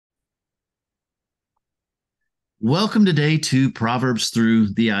Welcome today to Proverbs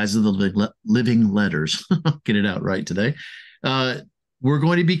through the eyes of the living letters. Get it out right today. Uh, we're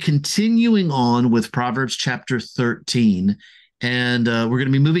going to be continuing on with Proverbs chapter 13, and we're going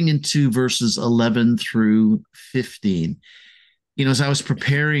to be moving into verses 11 through 15. You know, as I was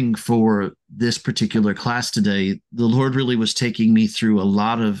preparing for this particular class today, the Lord really was taking me through a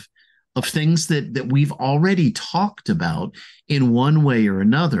lot of things that we've already talked about in one way or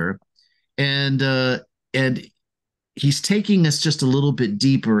another, and he's taking us just a little bit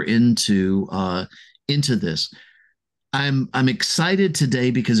deeper into this. I'm excited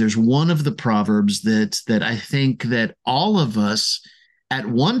today because there's one of the proverbs that I think that all of us at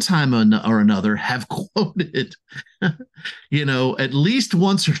one time or another have quoted, at least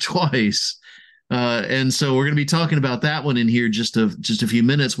once or twice. And so we're going to be talking about that one in here just a few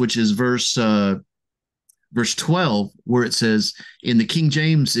minutes, which is verse 12, where it says in the King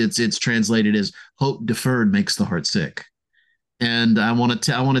James, it's translated as "hope deferred makes the heart sick." And I want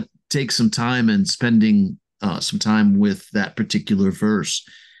to take some time and spending some time with that particular verse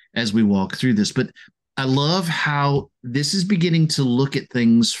as we walk through this. But I love how this is beginning to look at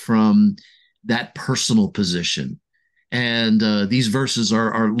things from that personal position, and these verses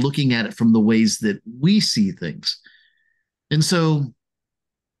are looking at it from the ways that we see things. And so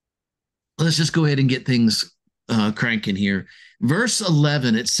let's just go ahead and get things cranking here. Verse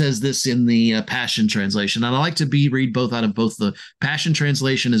 11, it says this in the Passion Translation. And I like to read both out of both the Passion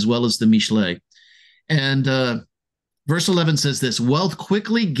Translation as well as the Mishlei. And verse 11 says this: wealth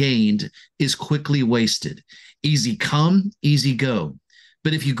quickly gained is quickly wasted. Easy come, easy go.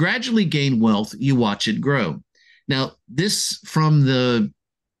 But if you gradually gain wealth, you watch it grow. Now, this from the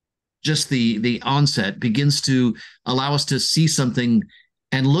onset begins to allow us to see something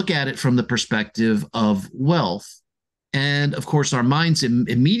and look at it from the perspective of wealth. And of course, our minds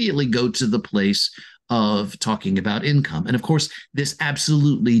immediately go to the place of talking about income. And of course, this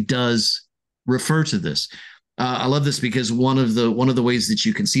absolutely does refer to this. I love this because one of the ways that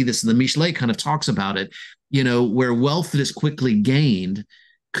you can see this, and the Mishlei kind of talks about it, where wealth that is quickly gained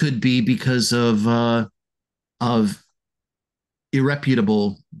could be because of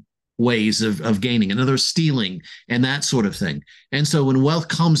irreputable ways of gaining, another stealing and that sort of thing. And so when wealth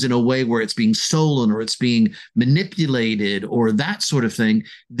comes in a way where it's being stolen or it's being manipulated or that sort of thing,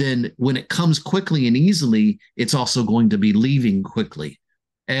 then when it comes quickly and easily, it's also going to be leaving quickly.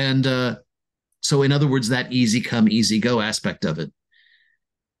 And so in other words, that easy come, easy go aspect of it.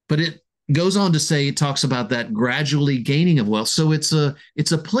 But it goes on to say, it talks about that gradually gaining of wealth. So it's a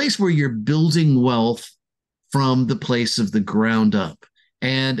place where you're building wealth from the place of the ground up,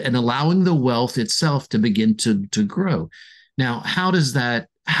 and allowing the wealth itself to begin to grow. Now, how does that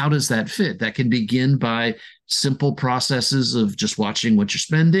fit? That can begin by simple processes of just watching what you're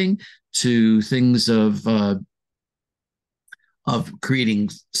spending, to things of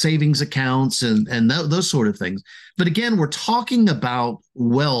creating savings accounts and those sort of things. But again, we're talking about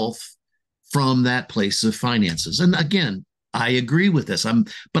wealth from that place of finances. And again, I agree with this.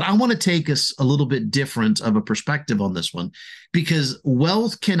 But I want to take us a little bit different of a perspective on this one, because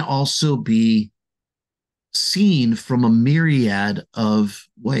wealth can also be seen from a myriad of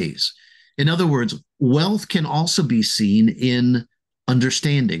ways. In other words, wealth can also be seen in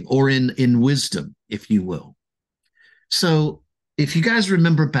understanding or in wisdom, if you will. So if you guys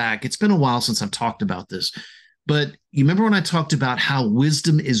remember back, it's been a while since I've talked about this, but you remember when I talked about how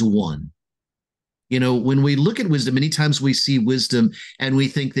wisdom is one? When we look at wisdom, many times we see wisdom and we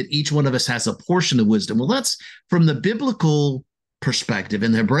think that each one of us has a portion of wisdom. Well, that's from the biblical perspective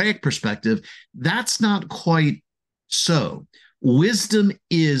and the Hebraic perspective, that's not quite so. Wisdom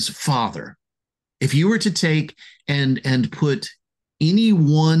is Father. If you were to take and put any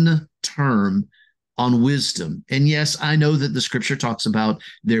one term on wisdom, and yes, I know that the scripture talks about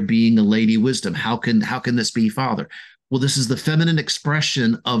there being a lady wisdom. How can this be Father? Well, this is the feminine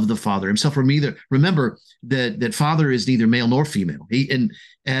expression of the Father himself. Remember that Father is neither male nor female.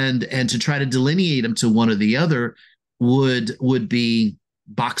 And to try to delineate him to one or the other would be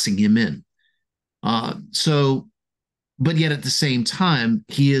boxing him in. But yet at the same time,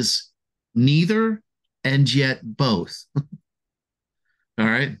 he is neither and yet both. All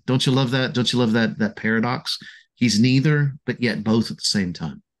right. Don't you love that? Don't you love that paradox? He's neither, but yet both at the same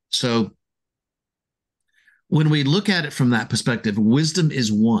time. So when we look at it from that perspective, wisdom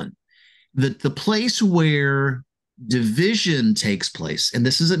is one. The place where division takes place, and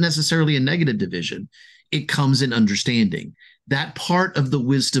this isn't necessarily a negative division, it comes in understanding. That part of the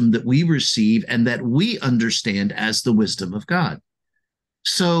wisdom that we receive and that we understand as the wisdom of God.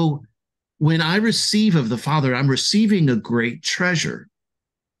 So when I receive of the Father, I'm receiving a great treasure.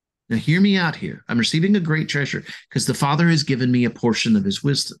 Now, hear me out here. I'm receiving a great treasure because the Father has given me a portion of his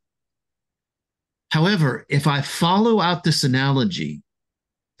wisdom. However, if I follow out this analogy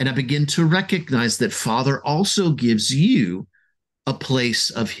and I begin to recognize that Father also gives you a place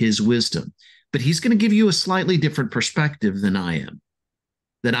of his wisdom, but he's going to give you a slightly different perspective than I am,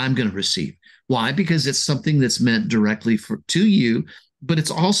 that I'm going to receive. Why? Because it's something that's meant directly to you, but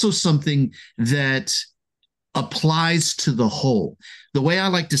it's also something that applies to the whole. The way I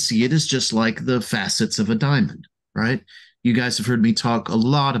like to see it is just like the facets of a diamond, right? You guys have heard me talk a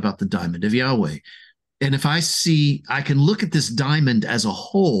lot about the diamond of Yahweh. And if I can look at this diamond as a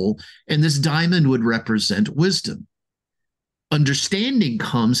whole, and this diamond would represent wisdom. Understanding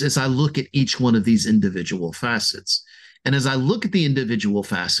comes as I look at each one of these individual facets. And as I look at the individual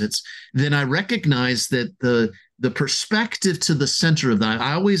facets, then I recognize that the perspective to the center of that,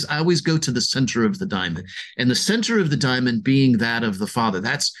 I always go to the center of the diamond, and the center of the diamond being that of the Father.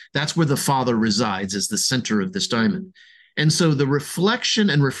 That's where the Father resides, is the center of this diamond. And so the reflection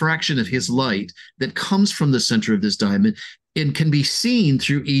and refraction of his light that comes from the center of this diamond, it can be seen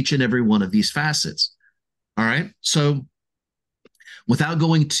through each and every one of these facets. All right. So without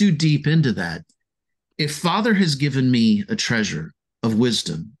going too deep into that, if Father has given me a treasure of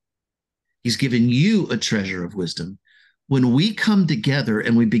wisdom, he's given you a treasure of wisdom. When we come together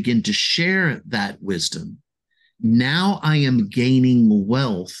and we begin to share that wisdom, now I am gaining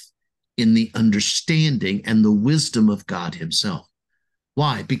wealth in the understanding and the wisdom of God himself.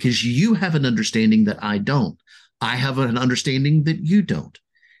 Why? Because you have an understanding that I don't. I have an understanding that you don't.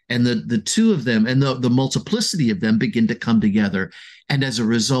 And the two of them and the multiplicity of them begin to come together. And as a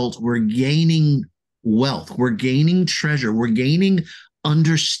result, we're gaining wealth, we're gaining treasure, we're gaining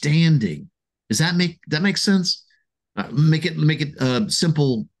understanding. Does that make sense? Make it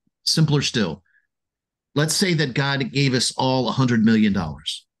simpler still. Let's say that God gave us all $100 million.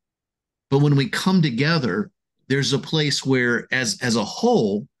 But when we come together, there's a place where as a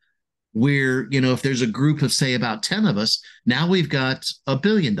whole, where, if there's a group of, say, about 10 of us, now we've got $1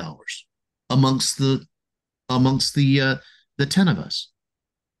 billion amongst the 10 of us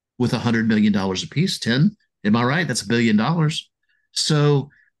with $100 million apiece. 10, am I right? That's $1 billion. So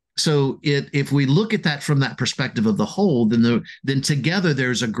if we look at that from that perspective of the whole, then together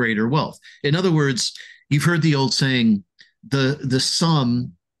there's a greater wealth. In other words, you've heard the old saying, the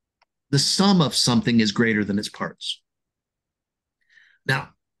sum of something is greater than its parts. Now,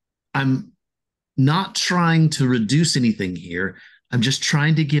 I'm not trying to reduce anything here. I'm just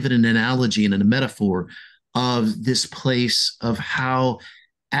trying to give it an analogy and a metaphor of this place of how,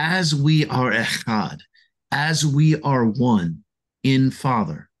 as we are echad, as we are one in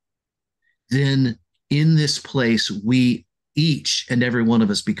Father, then in this place, we each and every one of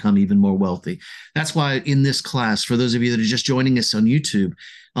us become even more wealthy. That's why in this class, for those of you that are just joining us on YouTube,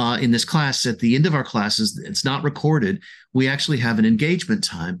 in this class, at the end of our classes, it's not recorded. We actually have an engagement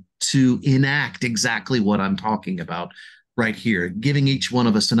time to enact exactly what I'm talking about right here, giving each one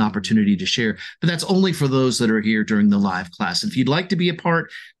of us an opportunity to share. But that's only for those that are here during the live class. If you'd like to be a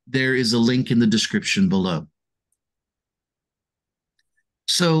part, there is a link in the description below.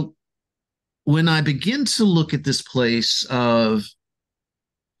 So when I begin to look at this place of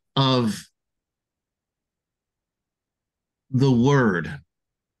the word,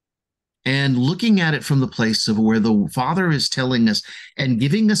 and looking at it from the place of where the Father is telling us and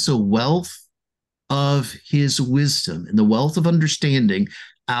giving us a wealth of his wisdom and the wealth of understanding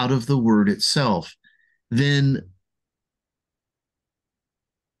out of the word itself, then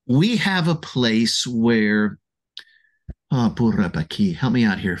we have a place where, help me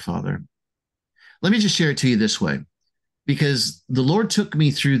out here, Father. Let me just share it to you this way, because the Lord took me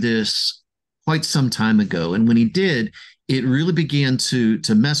through this quite some time ago. And when he did, it really began to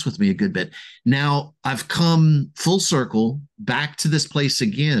mess with me a good bit. Now I've come full circle back to this place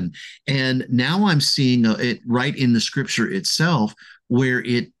again. And now I'm seeing it right in the scripture itself, where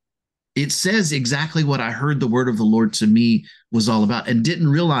it says exactly what I heard the word of the Lord to me was all about, and didn't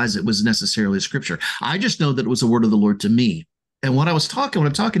realize it was necessarily a scripture. I just know that it was a word of the Lord to me. And what I'm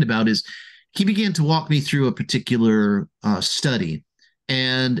talking about is, he began to walk me through a particular study.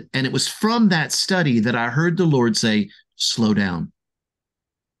 And it was from that study that I heard the Lord say, slow down,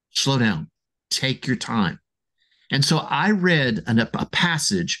 take your time. And so I read a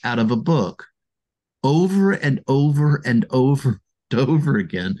passage out of a book over and over and over and over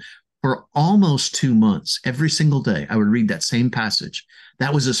again for almost 2 months. Every single day, I would read that same passage.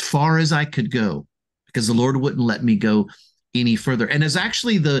 That was as far as I could go, because the Lord wouldn't let me go any further. And as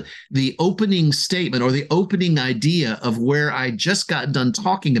actually the opening statement or the opening idea of where I just got done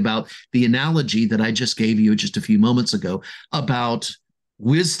talking about the analogy that I just gave you just a few moments ago about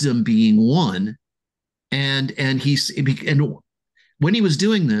wisdom being one. And when he was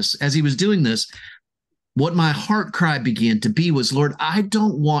doing this, as he was doing this, what my heart cry began to be was, Lord, I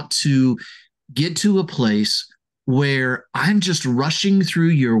don't want to get to a place where I'm just rushing through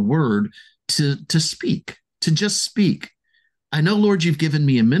your word to speak, to just speak. I know, Lord, you've given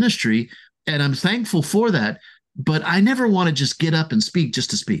me a ministry, and I'm thankful for that, but I never want to just get up and speak just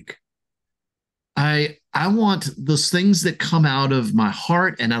to speak. I want those things that come out of my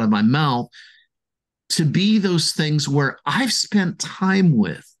heart and out of my mouth to be those things where I've spent time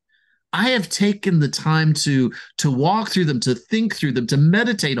with. I have taken the time to walk through them, to think through them, to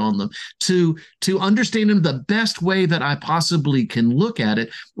meditate on them, to understand them the best way that I possibly can look at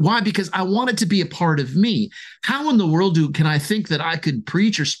it. Why? Because I want it to be a part of me. How in the world can I think that I could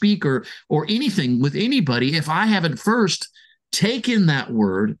preach or speak or anything with anybody if I haven't first taken that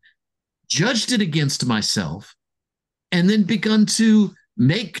word, judged it against myself, and then begun to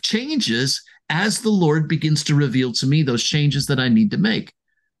make changes as the Lord begins to reveal to me those changes that I need to make?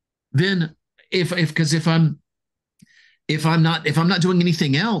 Then if I'm not doing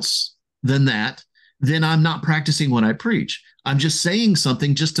anything else than that, then I'm not practicing what I preach. I'm just saying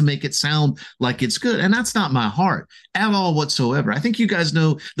something just to make it sound like it's good. And that's not my heart at all whatsoever. I think you guys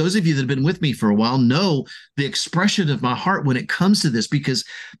know, those of you that have been with me for a while know the expression of my heart when it comes to this, because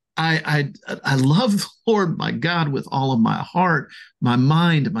I love the Lord, my God, with all of my heart, my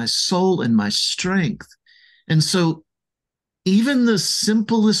mind, my soul, and my strength. And so even the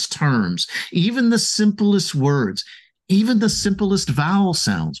simplest terms, even the simplest words, even the simplest vowel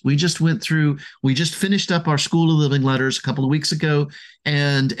sounds. We just finished up our School of Living Letters a couple of weeks ago,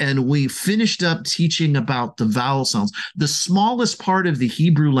 and we finished up teaching about the vowel sounds, the smallest part of the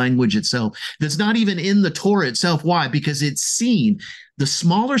Hebrew language itself that's not even in the Torah itself. Why? Because it's seen. The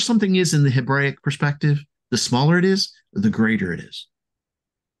smaller something is in the Hebraic perspective, the smaller it is, the greater it is.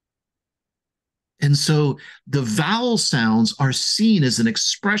 And so the vowel sounds are seen as an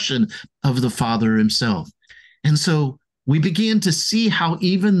expression of the Father himself. And so we begin to see how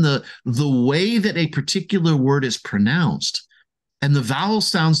even the way that a particular word is pronounced and the vowel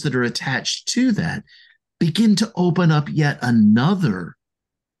sounds that are attached to that begin to open up yet another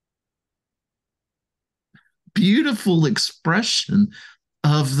beautiful expression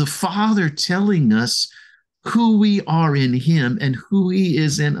of the Father telling us who we are in him and who he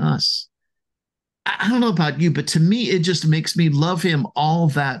is in us. I don't know about you, but to me, it just makes me love him all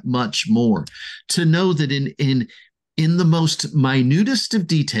that much more, to know that in the most minutest of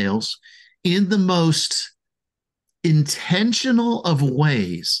details, in the most intentional of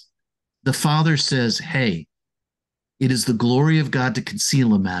ways, the Father says, hey, it is the glory of God to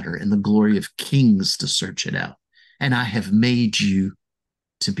conceal a matter and the glory of kings to search it out. And I have made you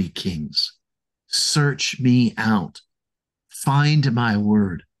to be kings. Search me out. Find my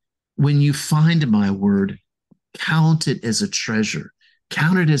word. When you find my word, count it as a treasure.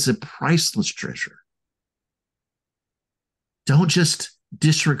 Count it as a priceless treasure. Don't just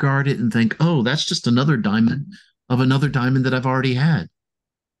disregard it and think, oh, that's just another diamond of another diamond that I've already had.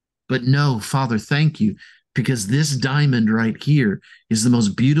 But no, Father, thank you, because this diamond right here is the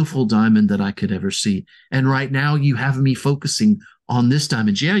most beautiful diamond that I could ever see. And right now you have me focusing on this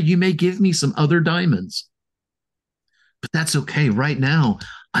diamond. Yeah, you may give me some other diamonds, but that's okay. Right now,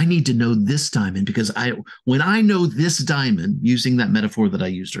 I need to know this diamond, because when I know this diamond, using that metaphor that I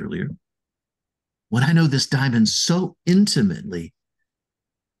used earlier, when I know this diamond so intimately,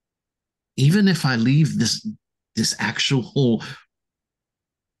 even if I leave this actual hole,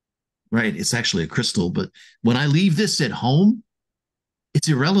 right, it's actually a crystal, but when I leave this at home, it's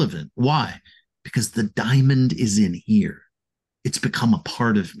irrelevant. Why? Because the diamond is in here. It's become a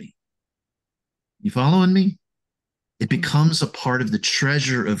part of me. You following me? It becomes a part of the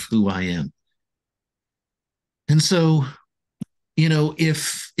treasure of who I am. And so, you know,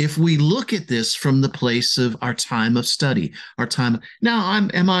 if we look at this from the place of our time of study, our time now,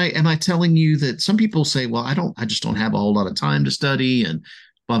 am I telling you that some people say, well, I just don't have a whole lot of time to study and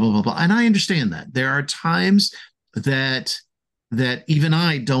blah, blah, blah, blah. And I understand that. There are times that even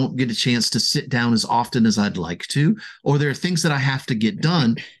I don't get a chance to sit down as often as I'd like to, or there are things that I have to get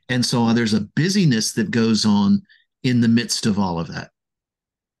done. And so there's a busyness that goes on in the midst of all of that.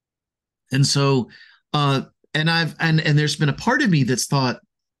 And so, and there's been a part of me that's thought,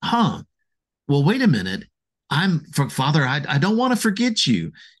 well, wait a minute. Father, I don't want to forget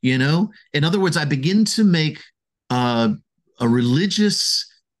you, you know? In other words, I begin to make a religious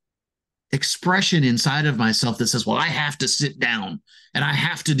expression inside of myself that says, well, I have to sit down and I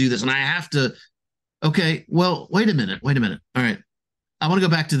have to do this and I have to, okay, well, wait a minute. All right. I want to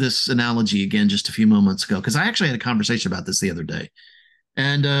go back to this analogy again just a few moments ago, because I actually had a conversation about this the other day.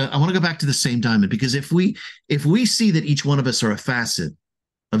 And I want to go back to the same diamond, because if we see that each one of us are a facet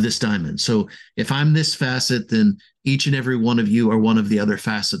of this diamond, so if I'm this facet, then each and every one of you are one of the other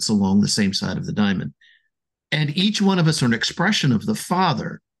facets along the same side of the diamond, and each one of us are an expression of the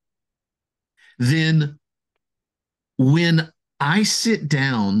Father, then when I sit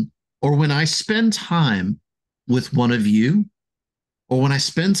down or when I spend time with one of you, or when I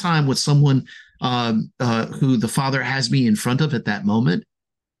spend time with someone who the Father has me in front of at that moment,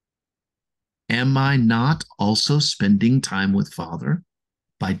 am I not also spending time with Father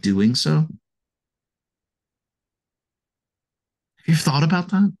by doing so? Have you thought about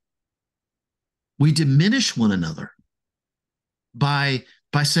that? We diminish one another by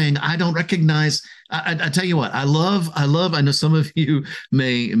saying, I don't recognize. I tell you what, I love. I know some of you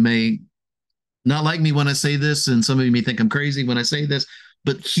may not like me when I say this, and some of you may think I'm crazy when I say this,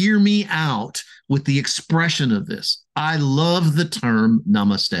 but hear me out with the expression of this. I love the term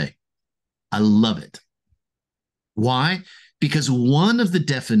namaste. I love it. Why? Because one of the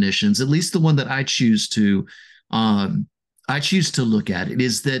definitions, at least the one that I choose to look at it,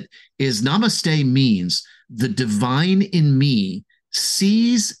 is namaste means the divine in me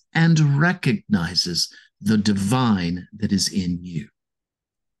sees and recognizes the divine that is in you.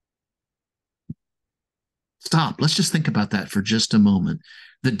 Stop. Let's just think about that for just a moment.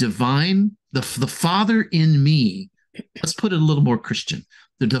 The divine, the Father in me, let's put it a little more Christian.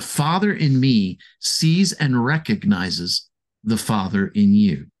 The Father in me sees and recognizes the Father in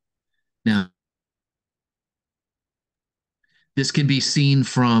you. Now, this can be seen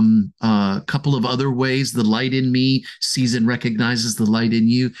from a couple of other ways. The light in me sees and recognizes the light in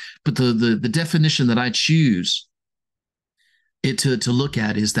you. But the definition that I choose it to look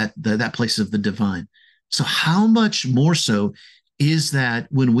at is that place of the divine. So how much more so is that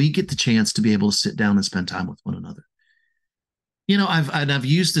when we get the chance to be able to sit down and spend time with one another? You know, I've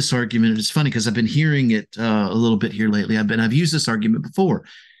used this argument. It's funny because I've been hearing it a little bit here lately. I've used this argument before.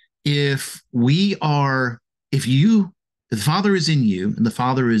 If the Father is in you and the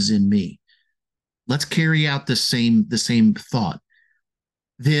Father is in me, let's carry out the same thought.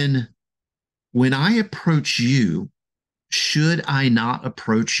 Then when I approach you, should I not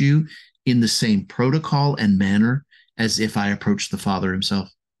approach you in the same protocol and manner as if I approach the Father himself?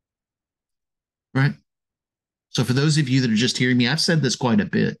 Right? So for those of you that are just hearing me, I've said this quite a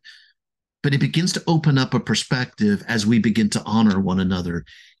bit, but it begins to open up a perspective as we begin to honor one another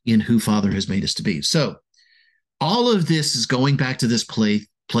in who Father has made us to be. So all of this is going back to this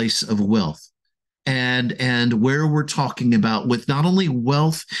place of wealth, and where we're talking about with not only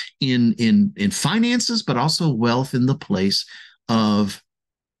wealth in finances, but also wealth in the place of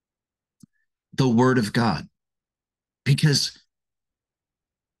the Word of God. Because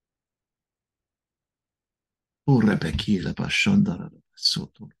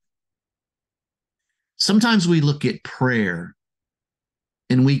sometimes we look at prayer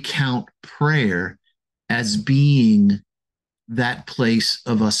and we count prayer as being that place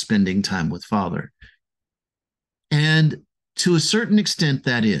of us spending time with Father. And to a certain extent,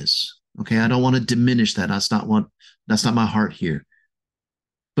 that is. Okay, I don't want to diminish that. That's not my heart here.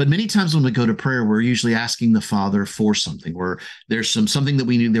 But many times when we go to prayer, we're usually asking the Father for something, where there's something that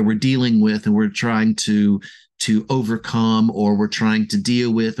we need that we're dealing with and we're trying to overcome, or we're trying to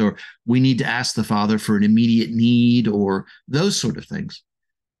deal with, or we need to ask the Father for an immediate need, or those sort of things.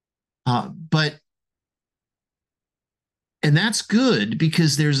 And that's good,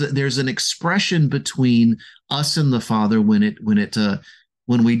 because there's an expression between us and the Father when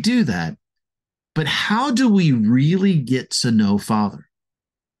we do that. But how do we really get to know Father?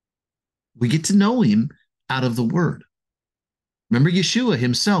 We get to know him out of the Word. Remember Yeshua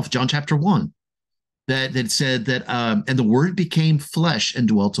himself, John chapter 1, that said that, and the Word became flesh and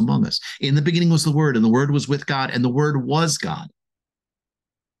dwelt among us. In the beginning was the Word, and the Word was with God, and the Word was God.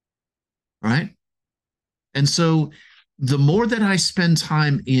 Right? And so the more that I spend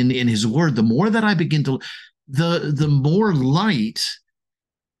time in his Word, the more that I begin to, the more light,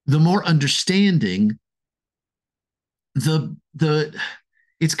 the more understanding,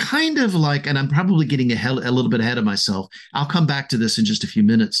 it's kind of like, and I'm probably getting a little bit ahead of myself. I'll come back to this in just a few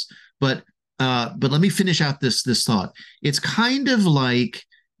minutes, but let me finish out this thought. It's kind of like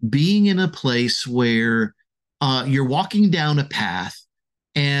being in a place where you're walking down a path,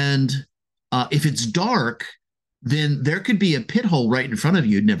 and if it's dark, then there could be a pit hole right in front of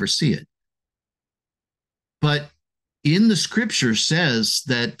you. You'd never see it. But in the scripture says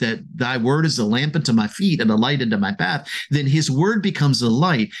that thy word is a lamp unto my feet and a light unto my path, then his word becomes a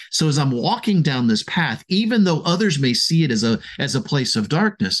light. So as I'm walking down this path, even though others may see it as a place of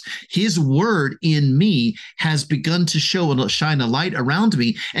darkness, his word in me has begun to show and shine a light around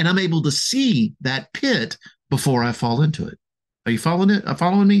me, and I'm able to see that pit before I fall into it. Are you following it?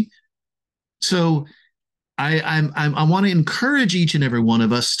 Following me? So I want to encourage each and every one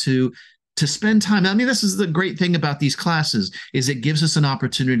of us to spend time. I mean, this is the great thing about these classes, is it gives us an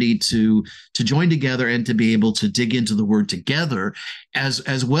opportunity to join together and to be able to dig into the word together,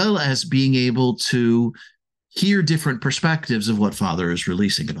 as well as being able to hear different perspectives of what Father is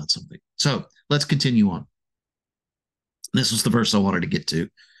releasing about something. So let's continue on. This was the verse I wanted to get to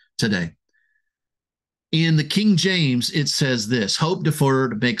today. In the King James, it says this: hope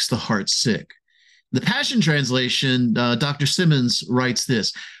deferred makes the heart sick. The Passion Translation, Dr. Simmons writes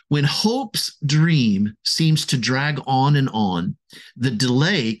this: when hope's dream seems to drag on and on, the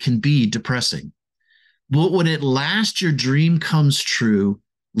delay can be depressing. But when at last your dream comes true,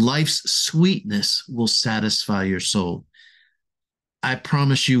 life's sweetness will satisfy your soul. I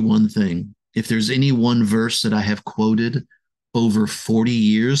promise you one thing: if there's any one verse that I have quoted over 40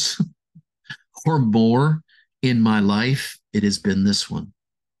 years or more in my life, it has been this one.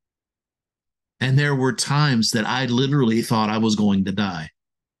 And there were times that I literally thought I was going to die,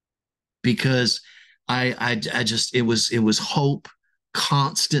 because I just, it was hope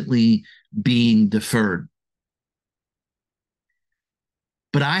constantly being deferred.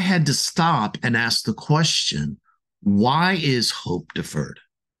 But I had to stop and ask the question, why is hope deferred?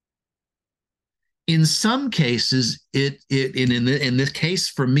 In some cases, in this case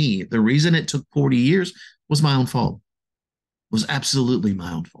for me, the reason it took 40 years was my own fault. It was absolutely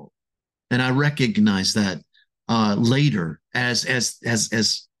my own fault. And I recognized that later,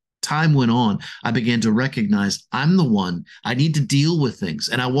 as time went on, I began to recognize I'm the one. I need to deal with things,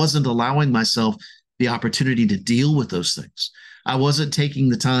 and I wasn't allowing myself the opportunity to deal with those things. I wasn't taking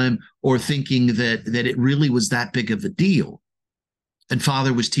the time or thinking that it really was that big of a deal. And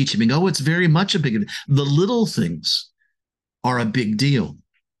Father was teaching me, oh, it's very much a big deal. The little things are a big deal.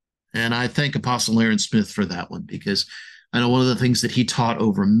 And I thank Apostle Aaron Smith for that one, because I know one of the things that he taught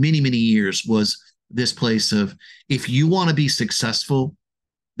over many, many years was this place of, if you want to be successful,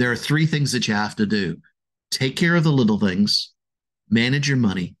 there are three things that you have to do: take care of the little things, manage your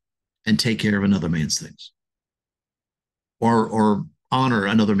money, and take care of another man's things, or honor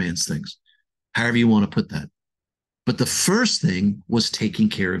another man's things, however you want to put that. But the first thing was taking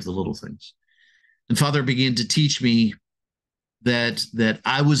care of the little things. And Father began to teach me that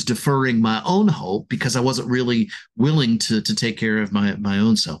I was deferring my own hope because I wasn't really willing to take care of my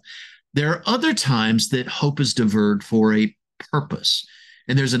own self. There are other times that hope is deferred for a purpose,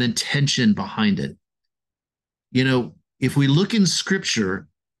 and there's an intention behind it. You know, if we look in Scripture,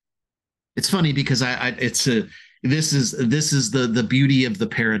 it's funny because this is the beauty of the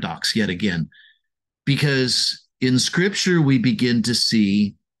paradox yet again, because in Scripture we begin to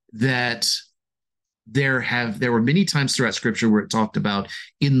see that there were many times throughout Scripture where it talked about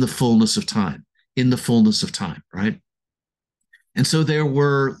in the fullness of time, right? And so there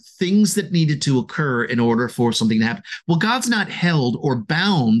were things that needed to occur in order for something to happen. Well, God's not held or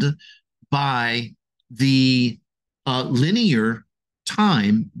bound by the linear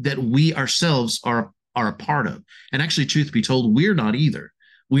time that we ourselves are a part of. And actually, truth be told, we're not either.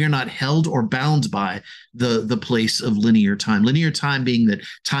 We are not held or bound by the place of linear time. Linear time being that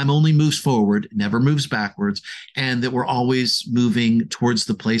time only moves forward, never moves backwards, and that we're always moving towards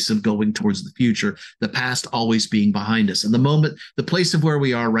the place of going towards the future, the past always being behind us. And the place of where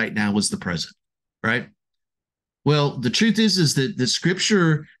we are right now is the present, right? Well, the truth is that the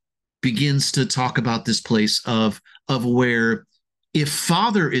Scripture begins to talk about this place of where, if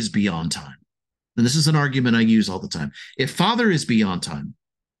Father is beyond time, and this is an argument I use all the time, if Father is beyond time,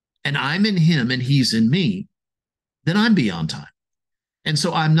 and I'm in him and he's in me, then I'm beyond time. And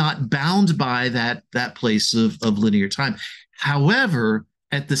so I'm not bound by that place of linear time. However,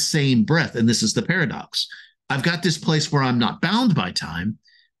 at the same breath, and this is the paradox, I've got this place where I'm not bound by time,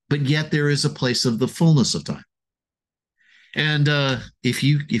 but yet there is a place of the fullness of time. And if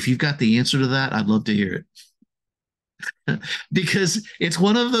you've got the answer to that, I'd love to hear it. Because it's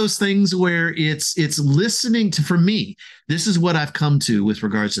one of those things where it's listening to, for me, this is what I've come to with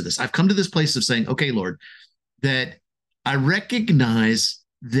regards to this. I've come to this place of saying, okay, Lord, that I recognize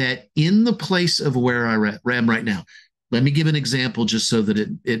that in the place of where I am right now. Let me give an example just so that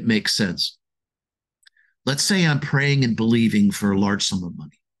it makes sense. Let's say I'm praying and believing for a large sum of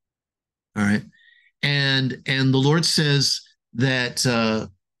money. All right. And the Lord says that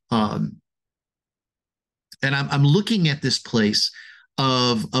And I'm looking at this place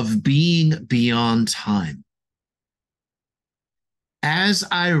of being beyond time. As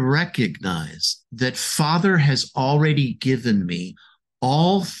I recognize that Father has already given me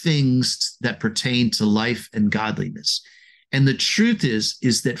all things that pertain to life and godliness. And the truth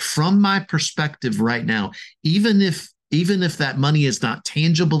is that from my perspective right now, even if that money is not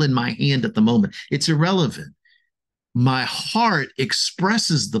tangible in my hand at the moment, it's irrelevant. My heart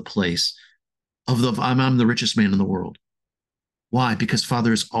expresses the place of I'm the richest man in the world. Why? Because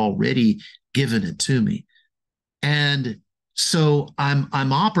Father has already given it to me. And so I'm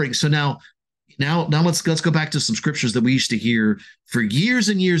operating. So now let's go back to some scriptures that we used to hear for years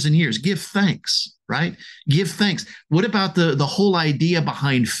and years and years. Give thanks, right? Give thanks. What about the whole idea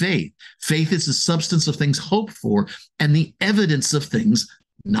behind faith? Faith is the substance of things hoped for and the evidence of things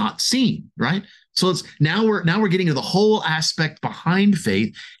not seen, right? So it's now we're getting to the whole aspect behind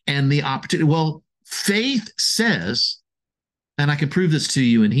faith and the opportunity. Well, faith says, and I can prove this to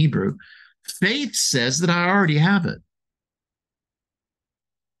you in Hebrew, faith says that I already have it.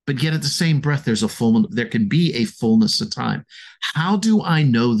 But yet at the same breath, there can be a fullness of time. How do I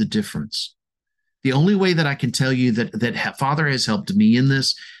know the difference? The only way that I can tell you that Father has helped me in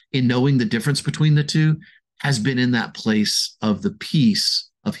this, in knowing the difference between the two, has been in that place of the peace,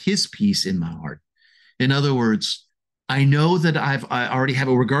 of his peace in my heart. In other words, I know that I already have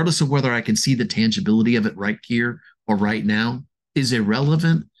it, regardless of whether I can see the tangibility of it right here or right now is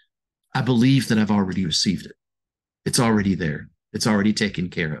irrelevant. I believe that I've already received it. It's already there. It's already taken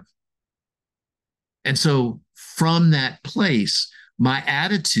care of. And so from that place, my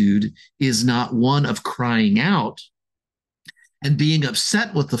attitude is not one of crying out and being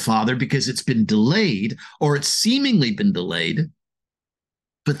upset with the Father because it's been delayed or it's seemingly been delayed,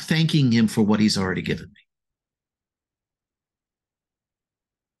 but thanking him for what he's already given me.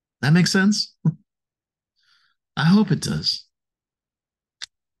 That makes sense? I hope it does.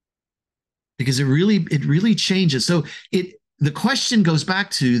 Because it really changes. So the question goes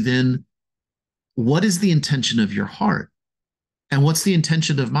back to then, what is the intention of your heart? And what's the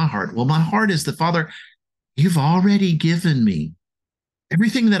intention of my heart? Well, my heart is the Father, you've already given me.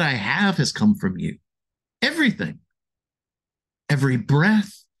 Everything that I have has come from you. Everything. Every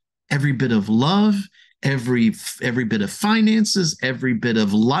breath, every bit of love, every bit of finances, every bit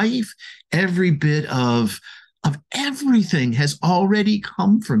of life, every bit of everything has already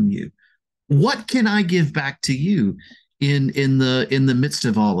come from you. What can I give back to you in the midst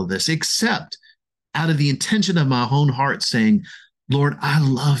of all of this, except out of the intention of my own heart saying, Lord, I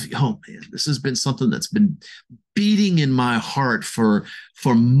love you. Oh man, this has been something that's been beating in my heart for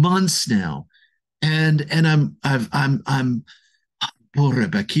months now. And I'm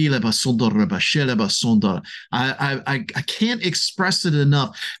I can't express it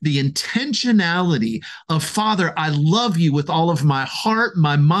enough. The intentionality of Father, I love you with all of my heart,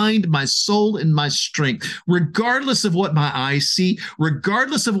 my mind, my soul, and my strength, regardless of what my eyes see,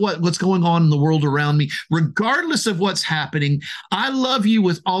 regardless of what's going on in the world around me, regardless of what's happening. I love you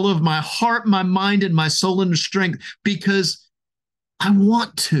with all of my heart, my mind, and my soul and strength because I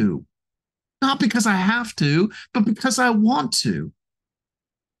want to. Not because I have to, but because I want to.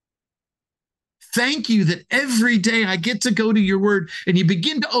 Thank you that every day I get to go to your word and you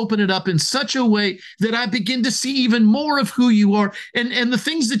begin to open it up in such a way that I begin to see even more of who you are and the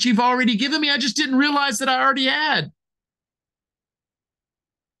things that you've already given me. I just didn't realize that I already had.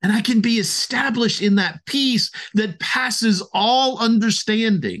 And I can be established in that peace that passes all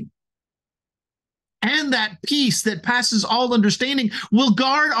understanding. And that peace that passes all understanding will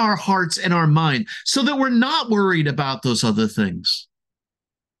guard our hearts and our mind so that we're not worried about those other things.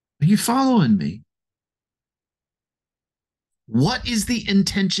 Are you following me? What is the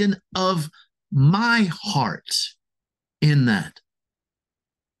intention of my heart in that?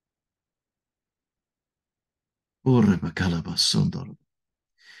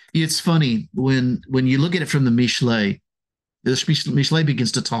 It's funny when you look at it from the Mishlei, the Mishlei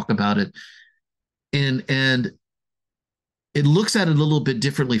begins to talk about it, and it looks at it a little bit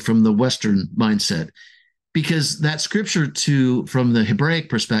differently from the Western mindset. Because that scripture from the Hebraic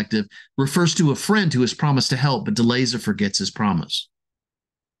perspective refers to a friend who has promised to help, but delays or forgets his promise.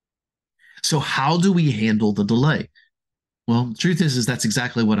 So how do we handle the delay? Well, the truth is that's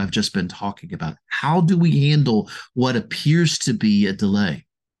exactly what I've just been talking about. How do we handle what appears to be a delay?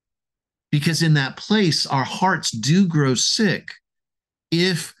 Because in that place, our hearts do grow sick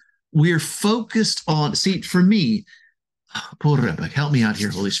if we're focused on, see, for me, help me out here,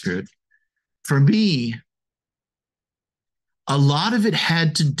 Holy Spirit. For me, a lot of it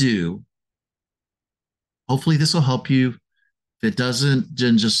had to do, hopefully this will help you. If it doesn't,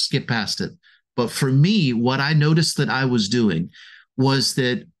 then just skip past it. But for me, what I noticed that I was doing was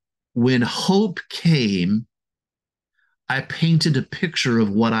that when hope came, I painted a picture of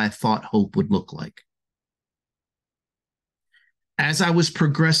what I thought hope would look like. As I was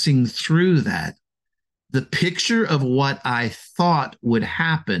progressing through that, the picture of what I thought would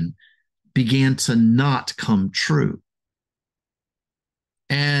happen began to not come true.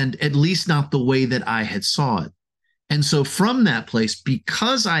 And at least not the way that I had saw it. And so from that place,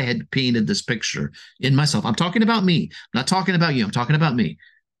 because I had painted this picture in myself, I'm talking about me, I'm not talking about you, I'm talking about me.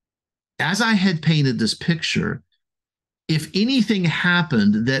 As I had painted this picture, if anything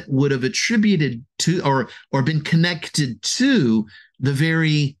happened that would have attributed to or been connected to the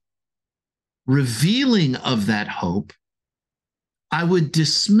very revealing of that hope, I would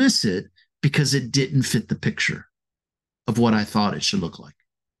dismiss it because it didn't fit the picture of what I thought it should look like.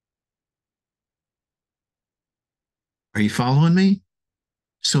 Are you following me?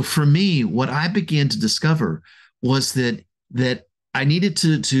 So for me, what I began to discover was that I needed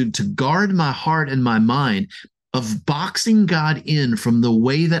to guard my heart and my mind of boxing God in from the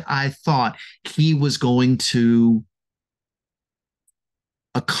way that I thought he was going to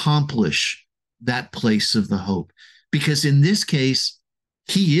accomplish that place of the hope. Because in this case,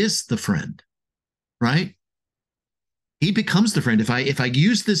 he is the friend, right? He becomes the friend. If I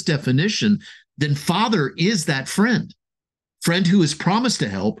use this definition, then Father is that friend who is promised to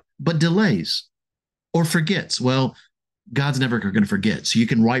help, but delays or forgets. Well, God's never going to forget, so you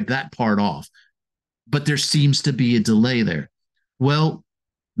can wipe that part off. But there seems to be a delay there. Well,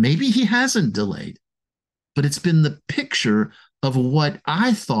 maybe he hasn't delayed, but it's been the picture of what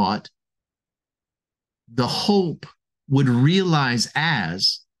I thought the hope would realize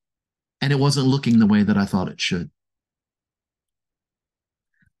as, and it wasn't looking the way that I thought it should.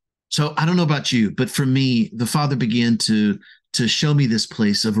 So I don't know about you, but for me, the Father began to show me this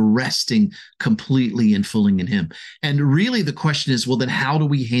place of resting completely and fully in him. And really the question is, well, then how do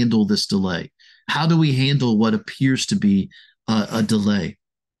we handle this delay? How do we handle what appears to be a delay?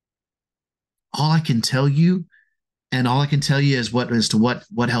 All I can tell you, and all I can tell you is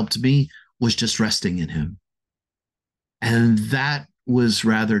what helped me was just resting in him. And that was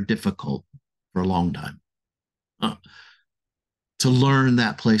rather difficult for a long time. To learn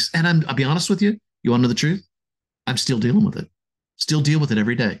that place. And I'll be honest with you. You want to know the truth? I'm still dealing with it. Still deal with it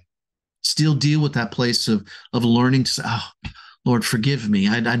every day. Still deal with that place of learning to say, oh, Lord, forgive me.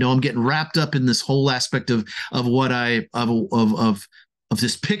 I know I'm getting wrapped up in this whole aspect of what of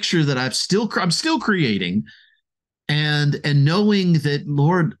this picture that I'm still creating, and knowing that,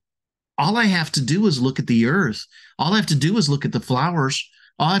 Lord, all I have to do is look at the earth. All I have to do is look at the flowers.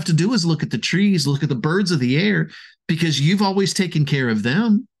 All I have to do is look at the trees, look at the birds of the air, because you've always taken care of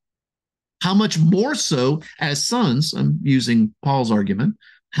them. How much more so as sons, I'm using Paul's argument,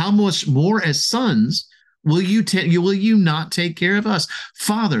 how much more as sons will you not take care of us?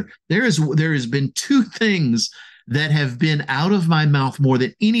 Father, there has been two things that have been out of my mouth more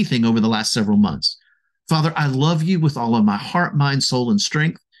than anything over the last several months. Father, I love you with all of my heart, mind, soul, and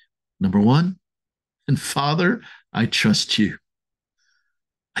strength, number one. And Father, I trust you.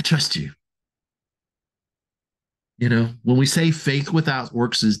 I trust you. You know, when we say faith without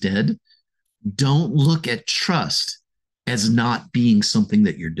works is dead, don't look at trust as not being something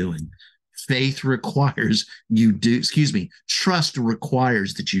that you're doing. Faith requires you do, trust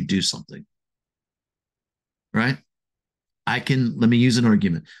requires that you do something. Right? Let me use an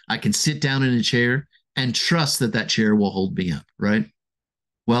argument. I can sit down in a chair and trust that that chair will hold me up, right?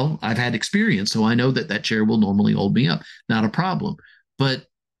 Well, I've had experience, so I know that that chair will normally hold me up. Not a problem. But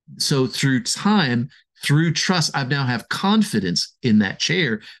so through time, through trust, I now have confidence in that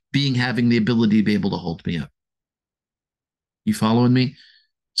chair having the ability to be able to hold me up. You following me?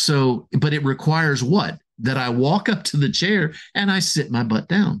 So, but it requires what? That I walk up to the chair and I sit my butt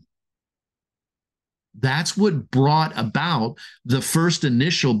down. That's what brought about the first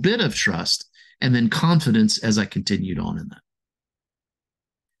initial bit of trust and then confidence as I continued on in that.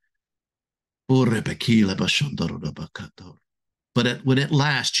 But when at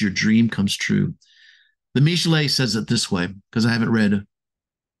last your dream comes true, the Mishlei says it this way, because I haven't read.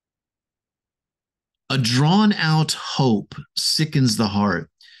 A drawn out hope sickens the heart,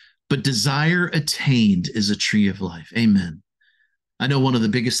 but desire attained is a tree of life. Amen. I know one of the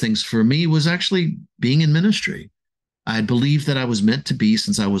biggest things for me was actually being in ministry. I had believed that I was meant to be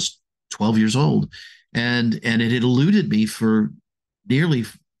since I was 12 years old, and it had eluded me for nearly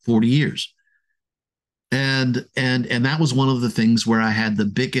 40 years. And that was one of the things where I had the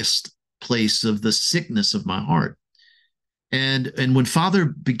biggest place of the sickness of my heart. And when Father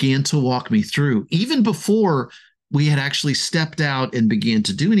began to walk me through, even before we had actually stepped out and began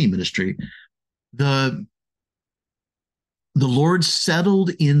to do any ministry, The the Lord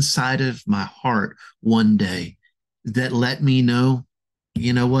settled inside of my heart one day that let me know,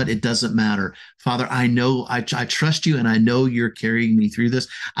 you know what? It doesn't matter. Father, I know I trust you and I know you're carrying me through this.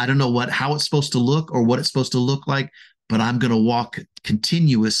 I don't know how it's supposed to look or what it's supposed to look like, but I'm going to walk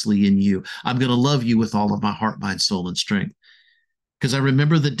continuously in you. I'm going to love you with all of my heart, mind, soul, and strength. Because I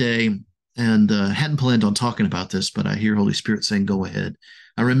remember the day, and hadn't planned on talking about this, but I hear Holy Spirit saying, go ahead.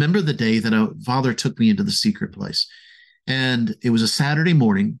 I remember the day that a Father took me into the secret place. And it was a Saturday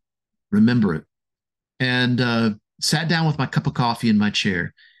morning, remember it, and sat down with my cup of coffee in my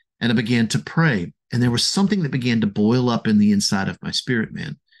chair, and I began to pray. And there was something that began to boil up in the inside of my spirit,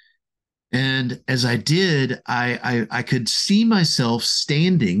 man. And as I did, I could see myself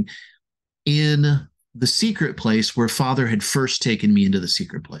standing in the secret place where Father had first taken me into the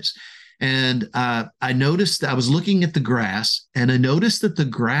secret place. And I noticed that I was looking at the grass, and I noticed that the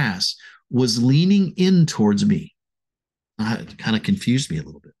grass was leaning in towards me. It kind of confused me a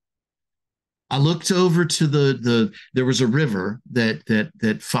little bit. I looked over to there was a river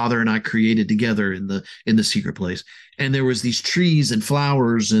that Father and I created together in the secret place, and there was these trees and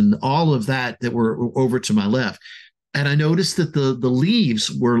flowers and all of that were over to my left. And I noticed that the leaves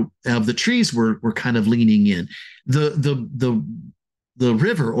of the trees were kind of leaning in. The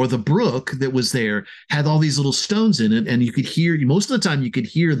river or the brook that was there had all these little stones in it, and you could hear, most of the time you could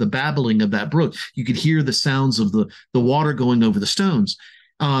hear the babbling of that brook. You could hear the sounds of the water going over the stones.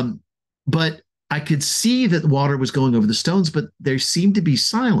 But I could see that water was going over the stones, but they seemed to be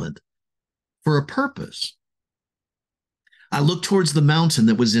silent for a purpose. I looked towards the mountain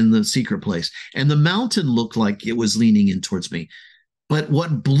that was in the secret place, and the mountain looked like it was leaning in towards me. But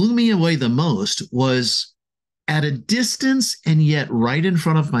what blew me away the most was at a distance and yet right in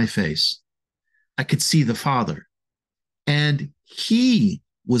front of my face, I could see the Father, and he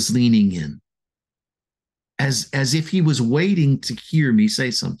was leaning in as if he was waiting to hear me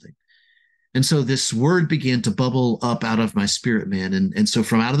say something. And so this word began to bubble up out of my spirit, man. And so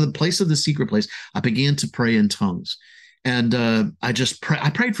from out of the place of the secret place, I began to pray in tongues. And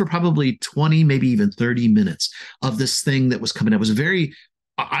I prayed for probably 20, maybe even 30 minutes of this thing that was coming. It was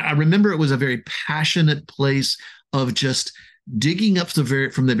I remember it was a very passionate place of just digging up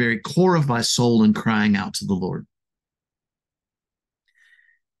from the very core of my soul and crying out to the Lord.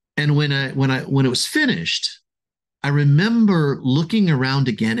 And when it was finished, I remember looking around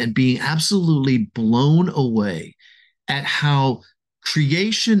again and being absolutely blown away at how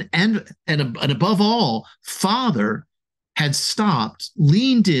creation and above all, Father had stopped,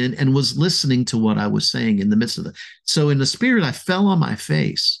 leaned in, and was listening to what I was saying in the midst of it. So in the spirit, I fell on my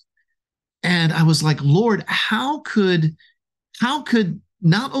face, and I was like, Lord, how could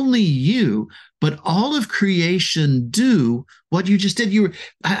not only you, but all of creation do what you just did?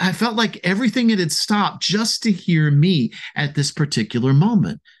 I felt like everything had stopped just to hear me at this particular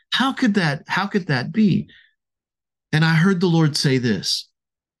moment. How could that be? And I heard the Lord say this: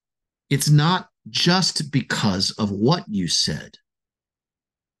 it's not just because of what you said.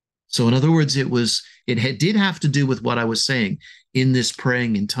 So in other words, it did have to do with what I was saying in this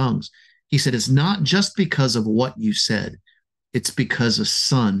praying in tongues. He said, it's not just because of what you said, it's because a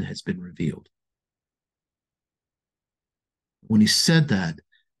son has been revealed. When he said that,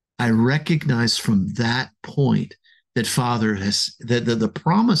 I recognized from that point that the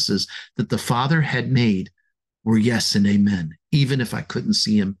promises that the Father had made were yes and amen, even if I couldn't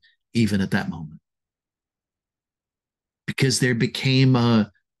see him even at that moment. Because there became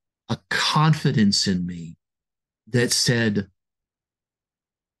a confidence in me that said,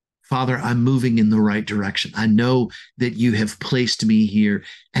 Father, I'm moving in the right direction. I know that you have placed me here.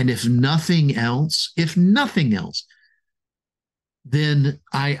 And if nothing else, then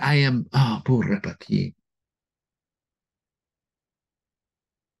I am,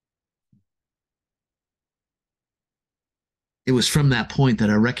 it was from that point that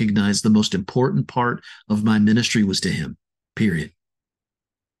I recognized the most important part of my ministry was to him, period.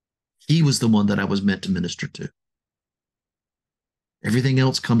 He was the one that I was meant to minister to. Everything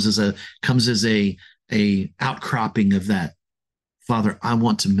else comes as a outcropping of that. Father, I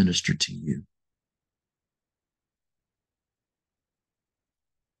want to minister to you.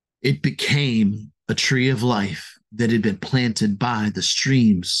 It became a tree of life that had been planted by the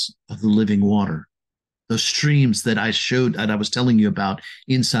streams of the living water. Those streams that I was telling you about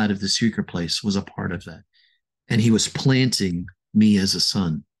inside of the secret place was a part of that. And he was planting me as a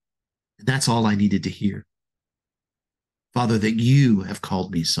son. And that's all I needed to hear. Father, that you have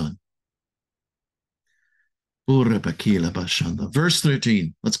called me son. Verse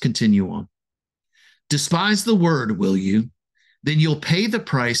 13, let's continue on. Despise the word, will you? then you'll pay the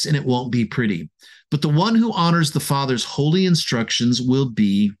price and it won't be pretty. But the one who honors the Father's holy instructions will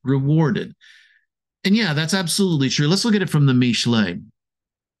be rewarded. And yeah, that's absolutely true. Let's look at it from the Mishlei.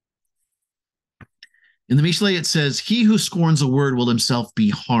 In the Mishlei, it says, he who scorns a word will himself be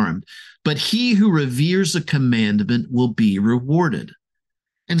harmed, but he who reveres a commandment will be rewarded.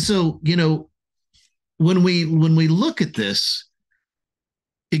 And so, when we look at this,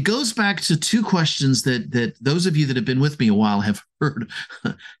 it goes back to two questions that those of you that have been with me a while have heard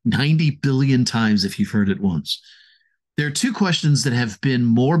 90 billion times if you've heard it once. There are two questions that have been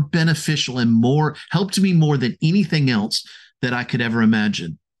more beneficial and more helped me more than anything else that I could ever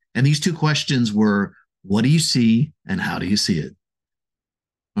imagine. And these two questions were, what do you see and how do you see it?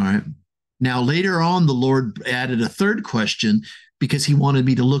 All right. Now, later on, the Lord added a third question because he wanted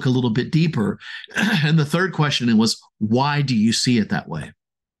me to look a little bit deeper. And the third question was, why do you see it that way?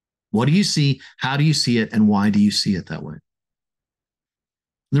 What do you see? How do you see it? And why do you see it that way?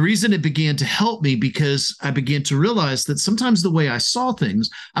 The reason it began to help me because I began to realize that sometimes the way I saw things,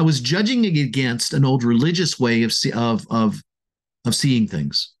 I was judging it against an old religious way of seeing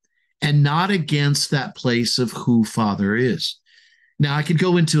things and not against that place of who Father is. Now, I could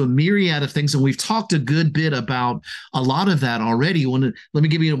go into a myriad of things, and we've talked a good bit about a lot of that already. Let me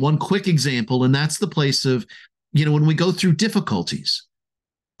give you one quick example, and that's the place of, when we go through difficulties.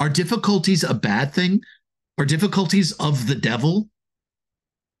 Are difficulties a bad thing? Are difficulties of the devil,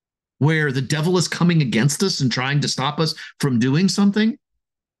 where the devil is coming against us and trying to stop us from doing something?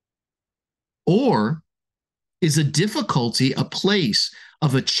 Or is a difficulty a place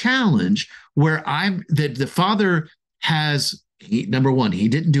of a challenge where that the Father has, number one, he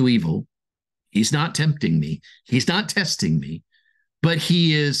didn't do evil. He's not tempting me. He's not testing me, but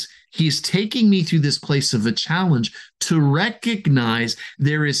he's taking me through this place of a challenge to recognize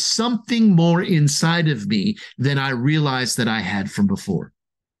there is something more inside of me than I realized that I had from before.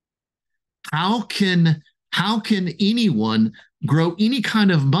 How can anyone grow any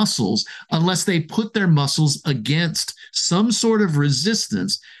kind of muscles unless they put their muscles against some sort of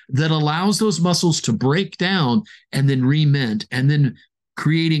resistance that allows those muscles to break down and then remend, and then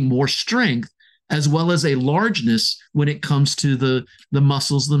creating more strength as well as a largeness when it comes to the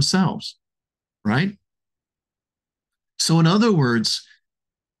muscles themselves, right? So in other words,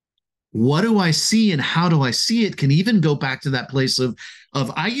 what do I see and how do I see it can even go back to that place of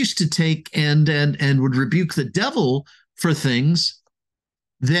I used to take and would rebuke the devil for things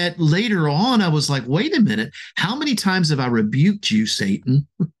that later on I was like, wait a minute, how many times have I rebuked you, Satan,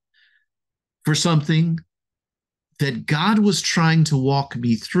 for something that God was trying to walk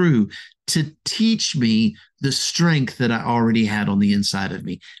me through to teach me the strength that I already had on the inside of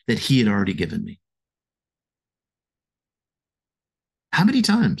me, that he had already given me? How many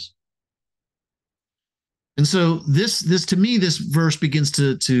times? And so this to me, this verse begins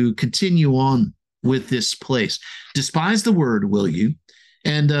to continue on with this place. Despise the word, will you?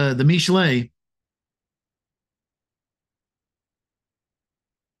 And the Mishlei,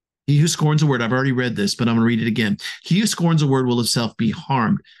 he who scorns a word, I've already read this, but I'm going to read it again. He who scorns a word will himself be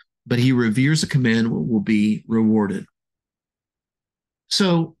harmed, but he reveres a command will be rewarded.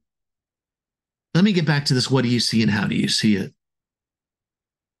 So let me get back to this. What do you see and how do you see it?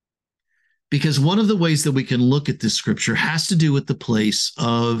 Because one of the ways that we can look at this scripture has to do with the place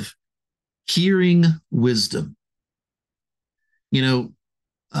of hearing wisdom. When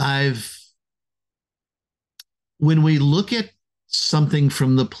we look at something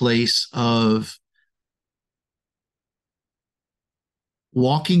from the place of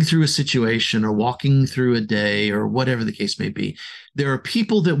walking through a situation or walking through a day or whatever the case may be, there are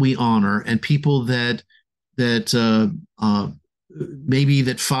people that we honor and people that maybe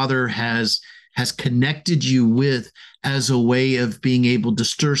that Father has connected you with as a way of being able to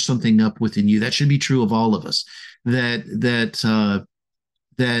stir something up within you. That should be true of all of us. That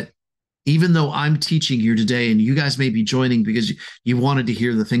even though I'm teaching here today, and you guys may be joining because you wanted to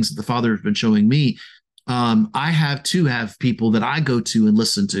hear the things that the Father has been showing me, I have people that I go to and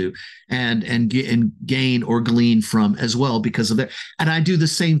listen to and gain or glean from as well because of that. And I do the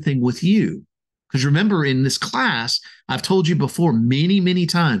same thing with you. Because remember, in this class, I've told you before many, many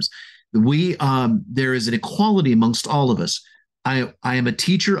times, there is an equality amongst all of us. I am a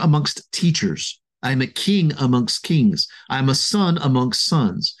teacher amongst teachers. I am a king amongst kings. I'm a son amongst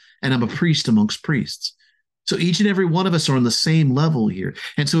sons, and I'm a priest amongst priests. So each and every one of us are on the same level here.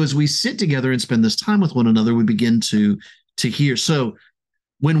 And so as we sit together and spend this time with one another, we begin to hear. So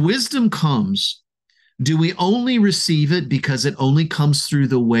when wisdom comes, do we only receive it because it only comes through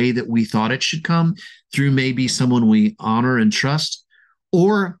the way that we thought it should come, through maybe someone we honor and trust?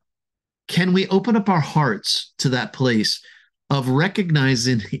 Or can we open up our hearts to that place of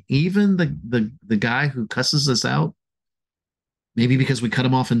recognizing even the guy who cusses us out, maybe because we cut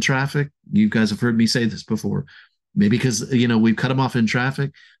him off in traffic. You guys have heard me say this before. Maybe because, we've cut him off in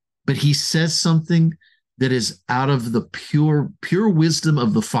traffic, but he says something that is out of the pure wisdom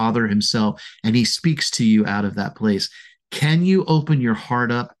of the Father himself, and he speaks to you out of that place. Can you open your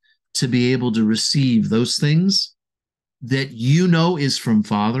heart up to be able to receive those things that is from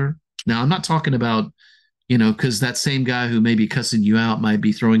Father? Now, I'm not talking about, because that same guy who may be cussing you out might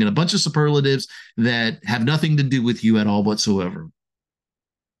be throwing in a bunch of superlatives that have nothing to do with you at all whatsoever.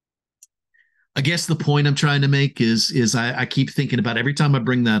 I guess the point I'm trying to make is I keep thinking about, every time I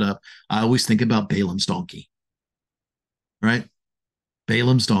bring that up, I always think about Balaam's donkey, right?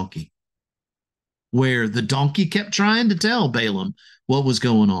 Balaam's donkey, where the donkey kept trying to tell Balaam what was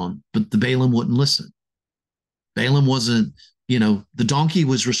going on, but the Balaam wouldn't listen. Balaam wasn't, the donkey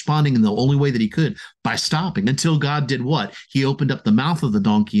was responding in the only way that he could, by stopping, until God did what? He opened up the mouth of the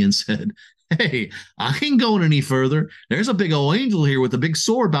donkey and said, hey, I ain't going any further. There's a big old angel here with a big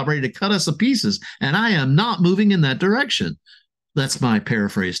sword about ready to cut us to pieces, and I am not moving in that direction. That's my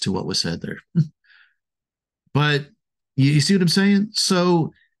paraphrase to what was said there. But you see what I'm saying?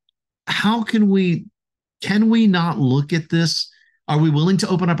 So how can we not look at this? Are we willing to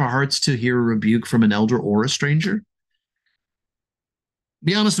open up our hearts to hear a rebuke from an elder or a stranger?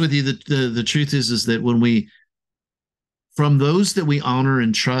 Be honest with you, the truth is that from those that we honor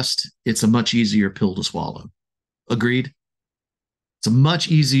and trust, it's a much easier pill to swallow. Agreed? It's a much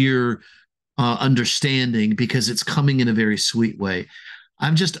easier understanding, because it's coming in a very sweet way.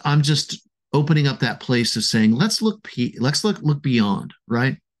 I'm just opening up that place of saying, let's look beyond,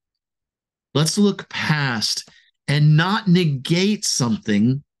 right? Let's look past and not negate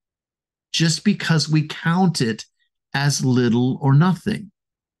something just because we count it as little or nothing.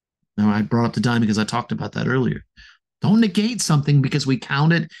 Now, I brought up the dime because I talked about that earlier. Don't negate something because we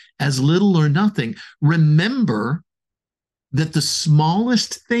count it as little or nothing. Remember that the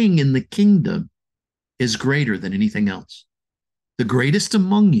smallest thing in the kingdom is greater than anything else. The greatest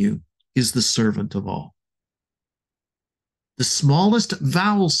among you is the servant of all. The smallest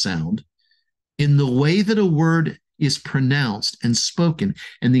vowel sound in the way that a word is pronounced and spoken,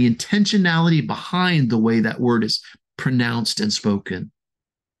 and the intentionality behind the way that word is pronounced and spoken,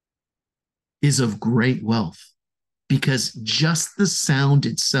 is of great wealth, because just the sound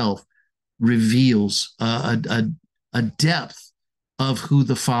itself reveals a depth of who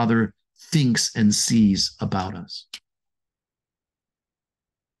the Father thinks and sees about us.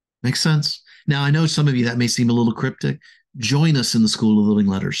 Makes sense? Now, I know some of you that may seem a little cryptic. Join us in the School of Living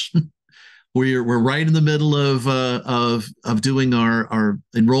Letters. We're right in the middle of doing our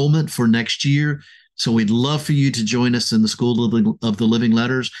enrollment for next year. So we'd love for you to join us in the School of the Living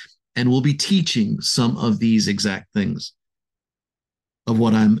Letters, and we'll be teaching some of these exact things of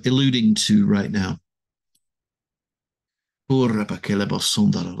what I'm alluding to right now.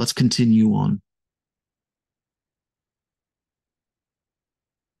 Let's continue on.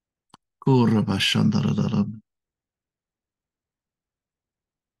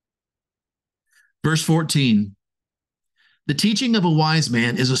 Verse 14. The teaching of a wise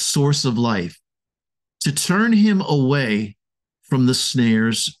man is a source of life, to turn him away from the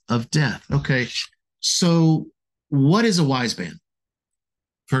snares of death. Okay, so what is a wise man?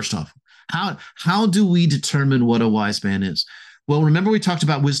 First off, how do we determine what a wise man is? Well, remember we talked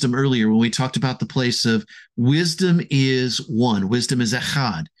about wisdom earlier when we talked about the place of wisdom is one. Wisdom is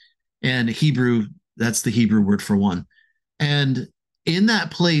echad. And Hebrew, that's the Hebrew word for one. And in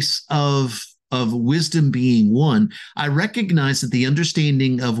that place of wisdom being one, I recognize that the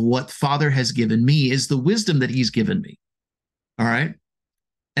understanding of what Father has given me is the wisdom that he's given me. All right.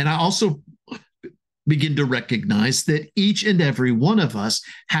 And I also begin to recognize that each and every one of us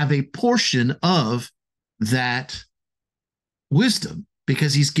have a portion of that wisdom,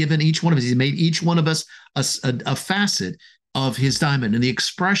 because he's given each one of us, he's made each one of us a facet of his diamond and the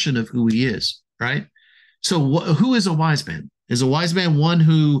expression of who he is, right? So who is a wise man? Is a wise man one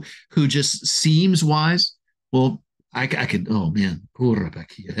who just seems wise? Well, I could, oh man,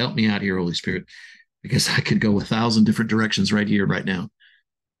 help me out here, Holy Spirit, because I could go 1,000 different directions right here, right now.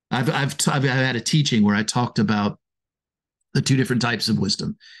 I've had a teaching where I talked about the two different types of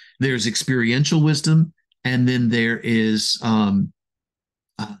wisdom. There's experiential wisdom, and then there is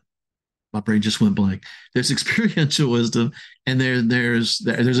my brain just went blank. There's experiential wisdom, and there's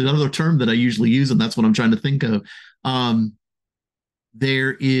another term that I usually use, and that's what I'm trying to think of.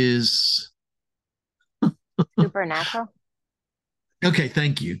 There is supernatural. Okay,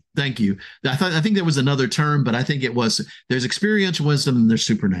 thank you. I think there was another term, but I think there's experiential wisdom and there's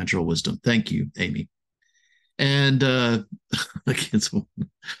supernatural wisdom. Thank you, Amy. And it's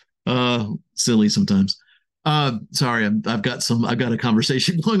silly sometimes. Sorry, I've got a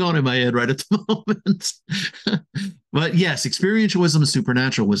conversation going on in my head right at the moment. But yes, experiential wisdom is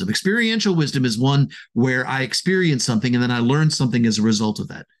supernatural wisdom. Experiential wisdom is one where I experience something and then I learn something as a result of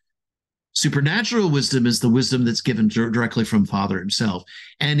that. Supernatural wisdom is the wisdom that's given directly from Father himself.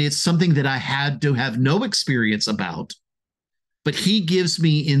 And it's something that I had to have no experience about, but he gives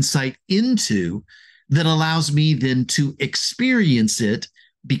me insight into that allows me then to experience it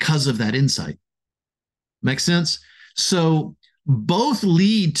because of that insight. Make sense? So both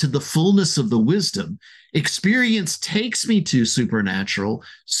lead to the fullness of the wisdom. Experience takes me to supernatural.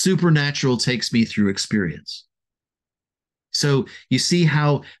 Supernatural takes me through experience. So you see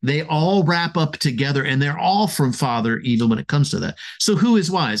how they all wrap up together and they're all from Father, even when it comes to that. So who is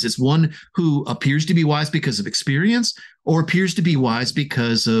wise? It's one who appears to be wise because of experience or appears to be wise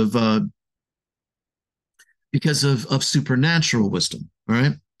because of supernatural wisdom. All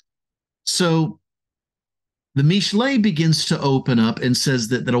right. So the Mishlei begins to open up and says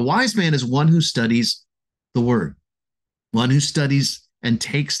that a wise man is one who studies the word, one who studies and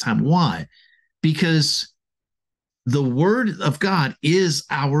takes time. Why? Because the word of God is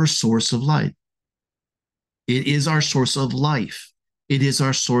our source of light. It is our source of life. It is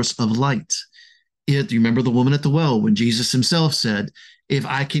our source of light. You remember the woman at the well when Jesus himself said, if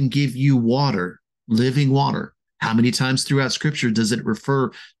I can give you water, living water, how many times throughout scripture does it refer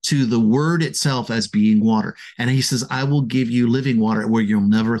to the word itself as being water? And he says, I will give you living water where you'll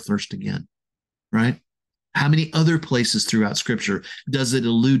never thirst again, right? How many other places throughout scripture does it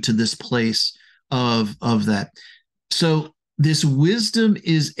allude to this place of that? So this wisdom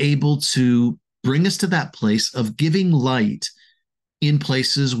is able to bring us to that place of giving light in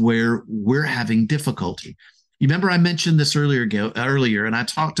places where we're having difficulty. You remember I mentioned this earlier, and I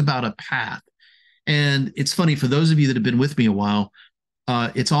talked about a path. And it's funny, for those of you that have been with me a while,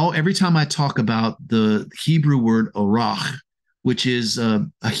 every time I talk about the Hebrew word orach, which is a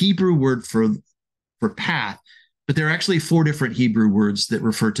Hebrew word for path, but there are actually 4 different Hebrew words that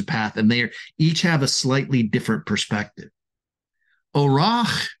refer to path, and they each have a slightly different perspective.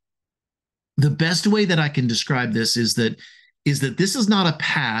 Orach, the best way that I can describe this is that this is not a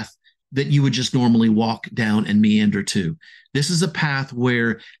path that you would just normally walk down and meander to. This is a path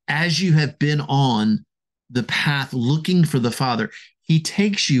where, as you have been on the path looking for the Father, he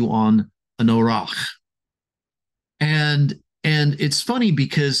takes you on an orach. And it's funny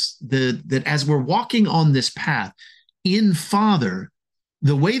because that as we're walking on this path in Father,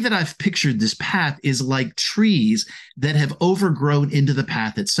 the way that I've pictured this path is like trees that have overgrown into the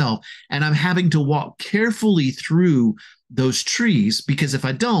path itself. And I'm having to walk carefully through those trees, because if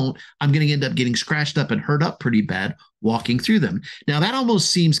I don't, I'm going to end up getting scratched up and hurt up pretty bad walking through them. Now, that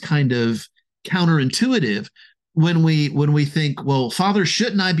almost seems kind of counterintuitive when we think, well, Father,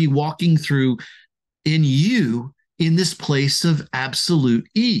 shouldn't I be walking through in you in this place of absolute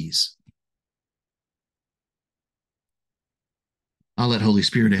ease? I'll let Holy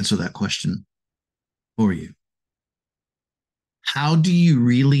Spirit answer that question for you. How do you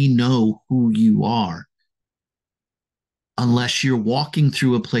really know who you are unless you're walking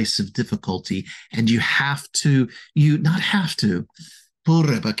through a place of difficulty and you not have to,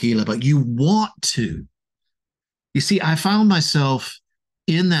 but you want to? You see, I found myself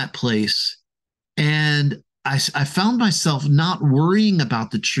in that place, and I found myself not worrying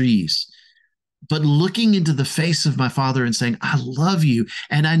about the trees, but looking into the face of my Father and saying, I love you,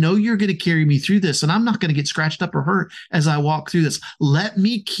 and I know you're going to carry me through this, and I'm not going to get scratched up or hurt as I walk through this. Let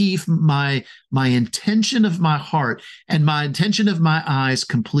me keep my intention of my heart and my intention of my eyes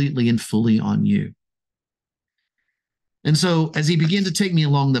completely and fully on you. And so as he began to take me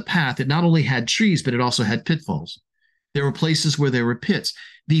along the path, it not only had trees, but it also had pitfalls. There were places where there were pits.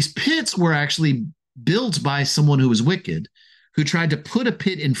 These pits were actually built by someone who was wicked, who tried to put a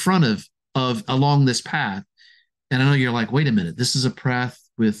pit in front of along this path. And I know you're like, wait a minute, this is a path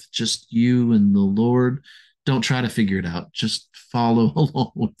with just you and the Lord. Don't try to figure it out. Just follow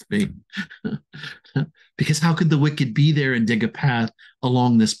along with me. Because how could the wicked be there and dig a path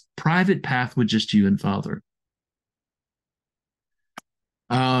along this private path with just you and Father?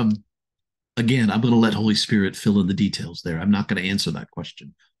 Again, I'm going to let Holy Spirit fill in the details there. I'm not going to answer that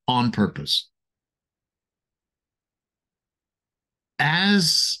question on purpose.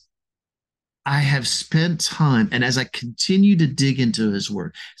 As I have spent time, and as I continue to dig into his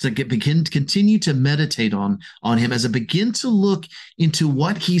word, as I continue to meditate on him, as I begin to look into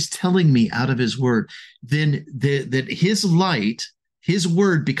what he's telling me out of his word, then that his light, his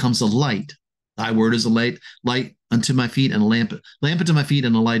word becomes a light. Thy word is a light unto my feet and a lamp unto my feet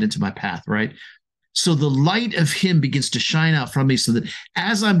and a light unto my path, right? So the light of him begins to shine out from me so that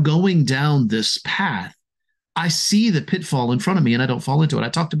as I'm going down this path, I see the pitfall in front of me and I don't fall into it. I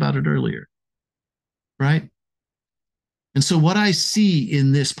talked about it earlier, right? And so what I see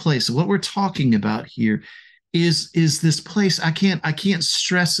in this place, what we're talking about here is this place. I can't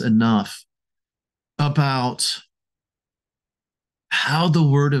stress enough about how the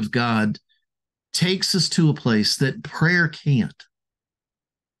word of God takes us to a place that prayer can't.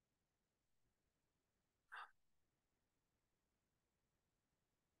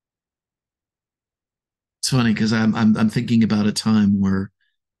 It's funny because I'm thinking about a time where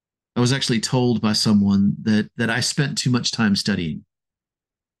I was actually told by someone that I spent too much time studying,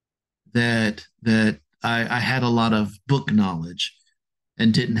 that I had a lot of book knowledge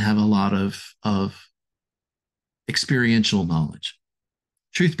and didn't have a lot of experiential knowledge.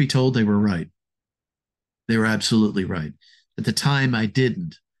 Truth be told, they were right. They were absolutely right. At the time, I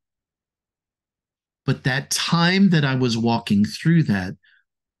didn't. But that time that I was walking through that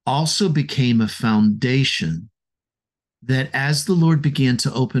also became a foundation that as the Lord began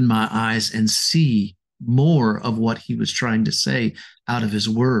to open my eyes and see more of what he was trying to say out of his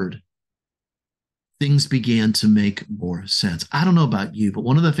word, things began to make more sense. I don't know about you, but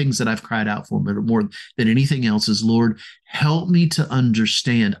one of the things that I've cried out for more than anything else is, Lord, help me to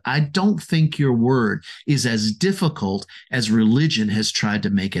understand. I don't think your word is as difficult as religion has tried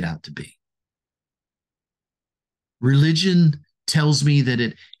to make it out to be. Religion tells me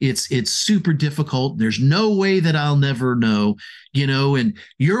that it's super difficult. There's no way that I'll never know, and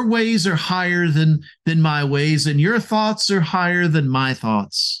your ways are higher than my ways, and your thoughts are higher than my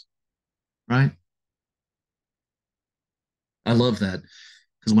thoughts, right? I love that,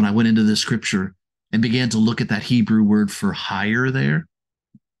 because when I went into the scripture and began to look at that Hebrew word for higher there,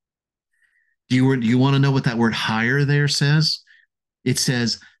 do you want to know what that word higher there says? It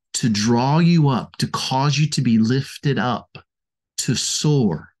says to draw you up, to cause you to be lifted up, to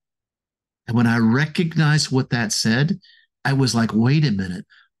soar. And when I recognized what that said, I was like, wait a minute,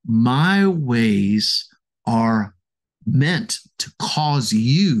 my ways are meant to cause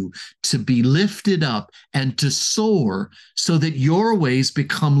you to be lifted up and to soar so that your ways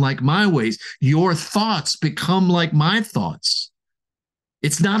become like my ways. Your thoughts become like my thoughts.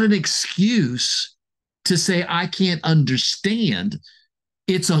 It's not an excuse to say I can't understand.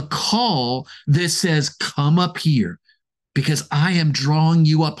 It's a call that says, come up here, because I am drawing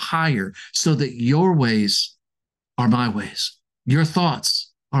you up higher so that your ways are my ways. Your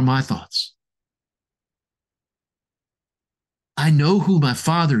thoughts are my thoughts. I know who my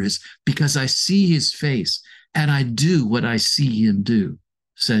Father is because I see his face and I do what I see him do,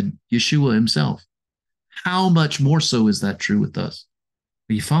 said Yeshua himself. How much more so is that true with us?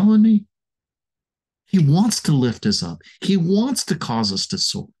 Are you following me? He wants to lift us up. He wants to cause us to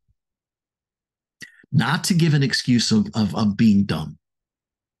soar. Not to give an excuse of being dumb.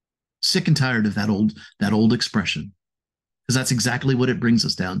 Sick and tired of that old expression, because that's exactly what it brings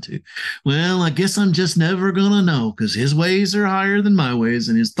us down to. Well, I guess I'm just never going to know because his ways are higher than my ways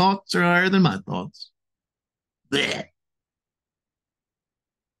and his thoughts are higher than my thoughts. Blech.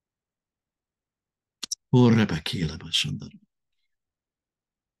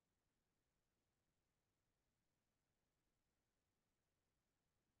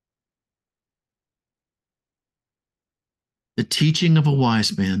 The teaching of a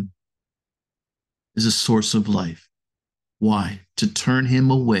wise man is a source of life. Why? To turn him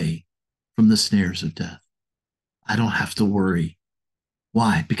away from the snares of death. I don't have to worry.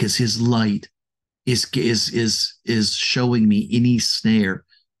 Why? Because his light is showing me any snare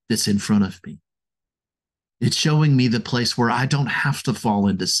that's in front of me. It's showing me the place where I don't have to fall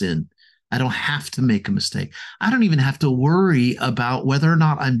into sin. I don't have to make a mistake. I don't even have to worry about whether or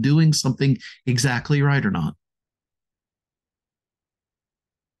not I'm doing something exactly right or not.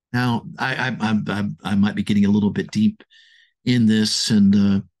 Now, I might be getting a little bit deep in this,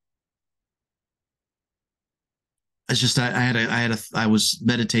 and I was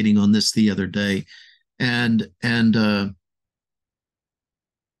meditating on this the other day, and I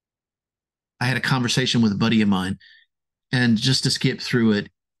had a conversation with a buddy of mine, and just to skip through it,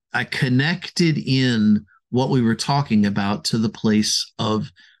 I connected in what we were talking about to the place of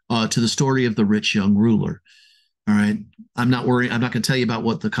to the story of the rich young ruler. All right. I'm not worried. I'm not going to tell you about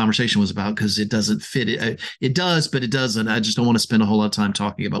what the conversation was about because it doesn't fit. It does, but it doesn't. I just don't want to spend a whole lot of time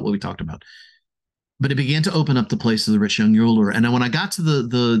talking about what we talked about. But it began to open up the place of the rich young ruler. And when I got to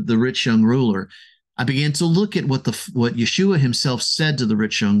the rich young ruler, I began to look at what Yeshua himself said to the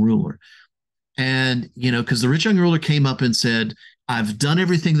rich young ruler. And, because the rich young ruler came up and said, I've done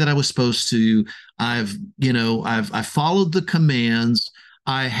everything that I was supposed to. I've followed the commands.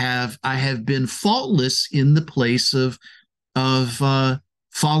 I have been faultless in the place of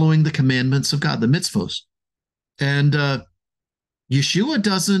following the commandments of God, the mitzvos. And Yeshua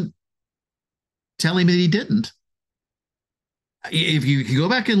doesn't tell him that he didn't. If you go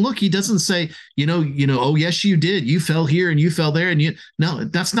back and look, he doesn't say, oh, yes, you did. You fell here and you fell there. And no,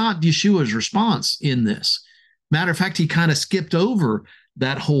 that's not Yeshua's response in this. Matter of fact, he kind of skipped over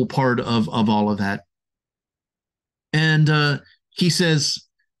that whole part of all of that. And he says,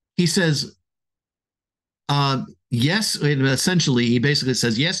 yes, essentially, he basically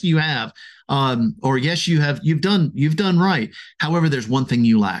says, yes, you have, or yes, you've done right. However, there's one thing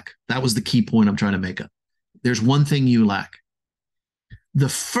you lack. That was the key point I'm trying to make. There's one thing you lack. The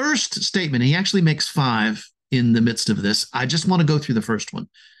first statement, he actually makes 5 in the midst of this. I just want to go through the first one.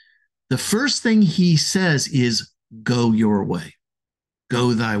 The first thing he says is, go your way.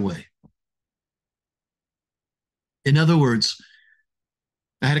 Go thy way. In other words,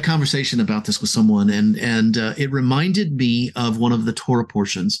 I had a conversation about this with someone, and it reminded me of one of the Torah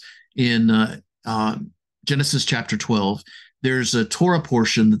portions in Genesis chapter 12. There's a Torah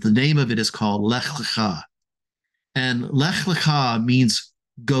portion that the name of it is called Lech Lecha. And Lech Lecha means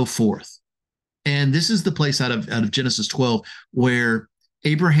go forth. And this is the place out of Genesis 12 where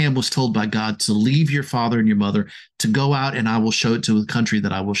Abraham was told by God to leave your father and your mother, to go out, and I will show it to the country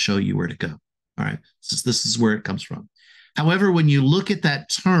that I will show you where to go. All right. This is where it comes from. However, when you look at that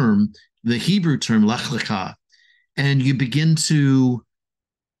term, the Hebrew term, Lech Lecha, and you begin to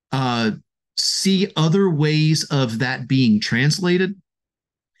see other ways of that being translated,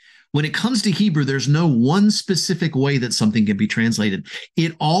 when it comes to Hebrew, there's no one specific way that something can be translated.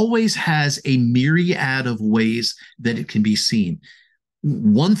 It always has a myriad of ways that it can be seen.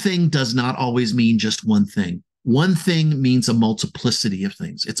 One thing does not always mean just one thing. One thing means a multiplicity of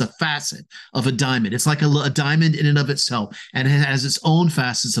things. It's a facet of a diamond. It's like a diamond in and of itself, and it has its own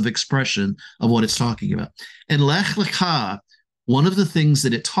facets of expression of what it's talking about. And Lech Lecha, one of the things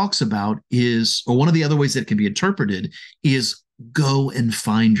that it talks about is, or one of the other ways that it can be interpreted is, go and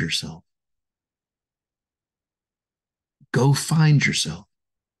find yourself. Go find yourself.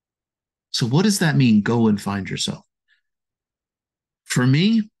 So what does that mean, go and find yourself? For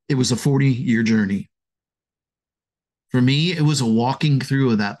me, it was a 40-year journey. For me, it was a walking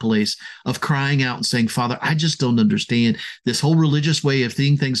through of that place of crying out and saying, Father, I just don't understand. This whole religious way of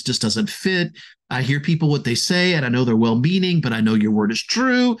seeing things just doesn't fit. I hear people what they say, and I know they're well-meaning, but I know your word is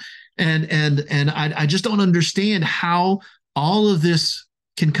true. And I just don't understand how all of this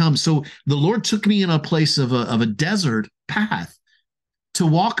can come. So the Lord took me in a place of a desert path to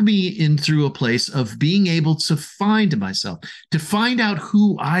walk me in through a place of being able to find myself, to find out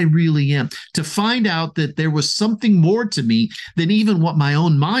who I really am, to find out that there was something more to me than even what my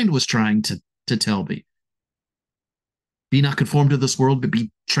own mind was trying to tell me. Be not conformed to this world, but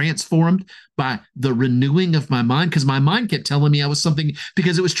be transformed by the renewing of my mind, because my mind kept telling me I was something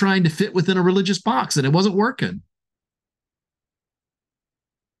because it was trying to fit within a religious box and it wasn't working.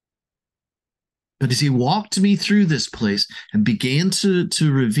 But as he walked me through this place and began to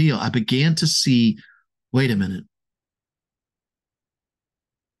reveal, I began to see, wait a minute.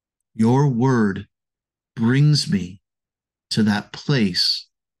 Your word brings me to that place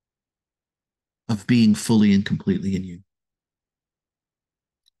of being fully and completely in you.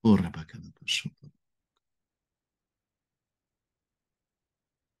 All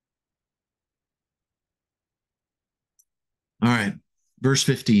right, verse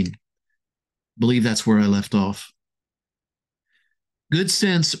 15. Believe that's where I left off. Good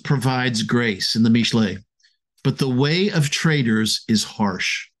sense provides grace in the Mishlei, but the way of traitors is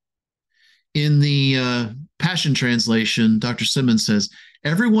harsh. In the Passion Translation, Dr. Simmons says,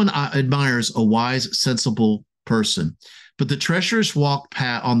 everyone admires a wise, sensible person, but the treacherous walk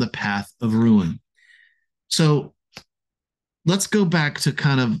on the path of ruin. So let's go back to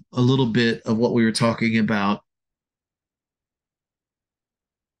kind of a little bit of what we were talking about.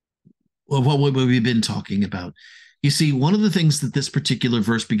 Well, what we've been talking about. You see, one of the things that this particular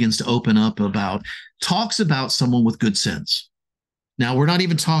verse begins to open up about talks about someone with good sense. Now, we're not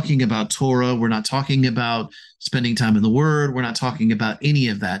even talking about Torah. We're not talking about spending time in the Word. We're not talking about any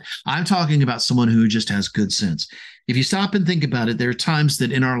of that. I'm talking about someone who just has good sense. If you stop and think about it, there are times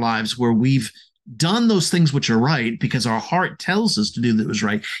that in our lives where we've done those things which are right because our heart tells us to do that was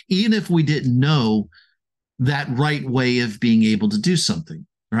right, even if we didn't know that right way of being able to do something,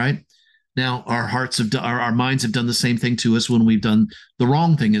 right? Now, our hearts have done, our minds have done the same thing to us when we've done the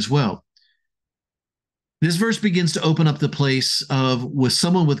wrong thing as well. This verse begins to open up the place of with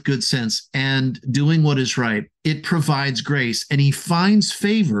someone with good sense and doing what is right. It provides grace, and he finds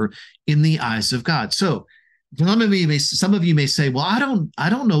favor in the eyes of God. So Some of you may say, well, I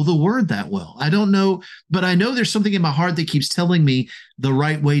don't know the word that well. I don't know, but I know there's something in my heart that keeps telling me the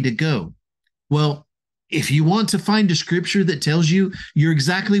right way to go. Well, if you want to find a scripture that tells you you're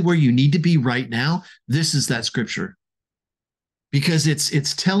exactly where you need to be right now, this is that scripture. Because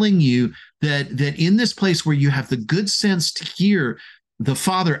it's telling you that in this place where you have the good sense to hear the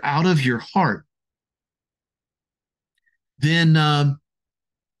Father out of your heart, then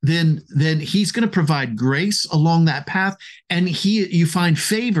then he's going to provide grace along that path, and you find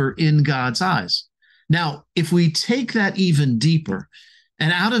favor in God's eyes. Now, if we take that even deeper,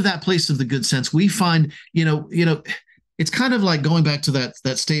 and out of that place of the good sense, we find, it's kind of like going back to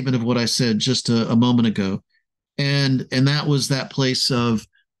that statement of what I said just a moment ago, and that was that place of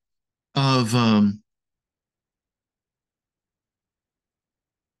my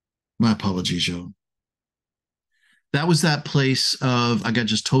apologies, Joe. That was that place of I got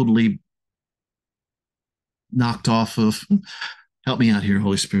just totally knocked off of. Help me out here,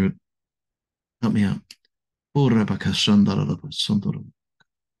 Holy Spirit. Help me out.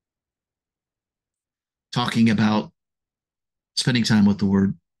 Talking about spending time with the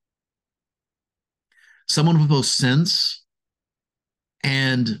Word. Someone with both sense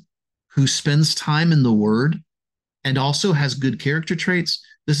and who spends time in the Word and also has good character traits.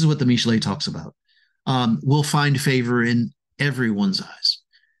 This is what the Mishlei talks about. Will find favor in everyone's eyes.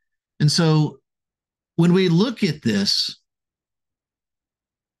 And so when we look at this,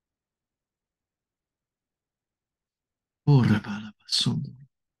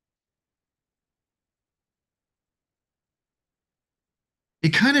 it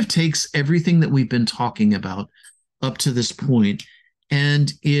kind of takes everything that we've been talking about up to this point,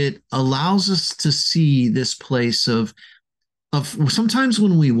 and it allows us to see this place of sometimes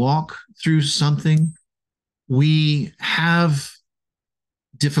when we walk through something, we have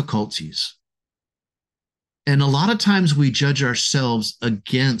difficulties. And a lot of times we judge ourselves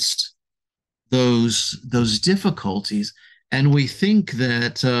against those difficulties, and we think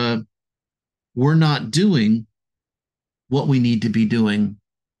that we're not doing what we need to be doing,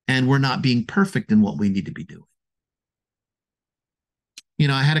 and we're not being perfect in what we need to be doing.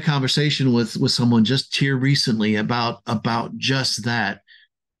 I had a conversation with someone just here recently about just that,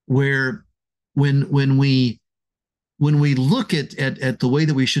 where when we look at the way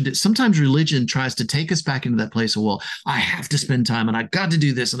that we should, sometimes religion tries to take us back into that place of, well, I have to spend time and I've got to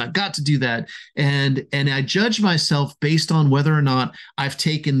do this and I've got to do that. And I judge myself based on whether or not I've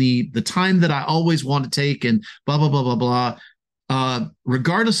taken the time that I always want to take and blah, blah, blah, blah, blah.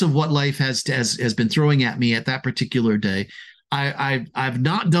 Regardless of what life has been throwing at me at that particular day, I've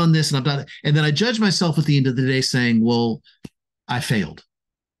not done this and I've done it. And then I judge myself at the end of the day saying, well, I failed.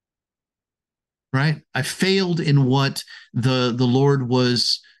 Right? I failed in what the Lord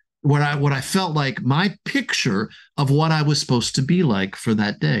was, what I felt like my picture of what I was supposed to be like for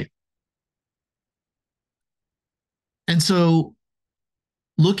that day. And so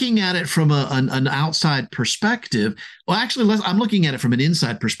looking at it from an outside perspective, well, actually, I'm looking at it from an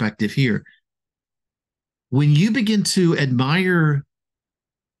inside perspective here. When you begin to admire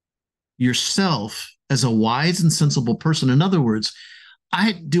yourself as a wise and sensible person, in other words,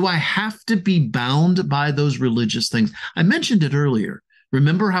 do I have to be bound by those religious things? I mentioned it earlier.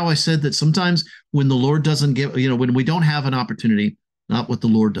 Remember how I said that sometimes when the Lord doesn't give, when we don't have an opportunity, not what the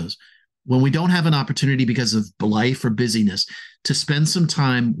Lord does, when we don't have an opportunity because of life or busyness to spend some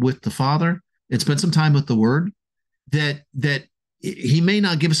time with the Father and spend some time with the Word, that He may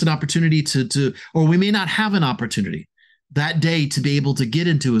not give us an opportunity or we may not have an opportunity that day to be able to get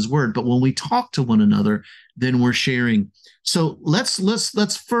into His Word. But when we talk to one another, then we're sharing. So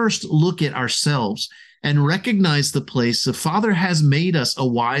let's first look at ourselves and recognize the place the Father has made us a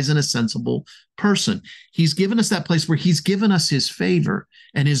wise and a sensible person. He's given us that place where He's given us His favor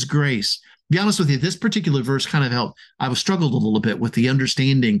and His grace. To be honest with you, this particular verse kind of helped. I was struggled a little bit with the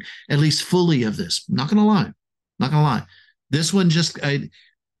understanding, at least fully, of this. Not gonna lie. This one just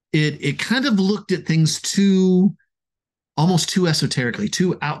it kind of looked at things almost too esoterically,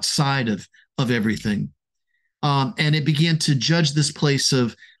 too outside of everything. And it began to judge this place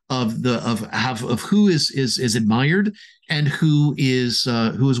of who is admired and who is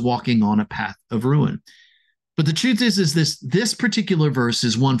walking on a path of ruin. But the truth is this particular verse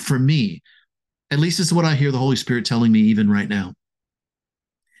is one for me, at least it's what I hear the Holy Spirit telling me even right now.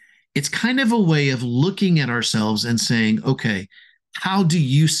 It's kind of a way of looking at ourselves and saying, okay, how do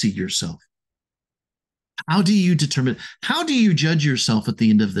you see yourself? How do you determine? How do you judge yourself at the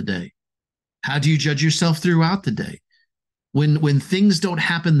end of the day? How do you judge yourself throughout the day? When things don't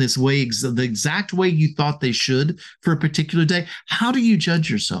happen this way, the exact way you thought they should for a particular day, how do you judge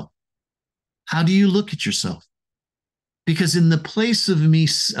yourself? How do you look at yourself? Because in the place of me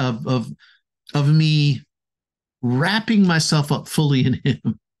of me wrapping myself up fully in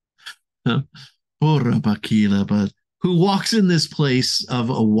Him, who walks in this place of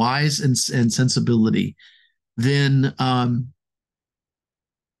a wise and sensibility, then come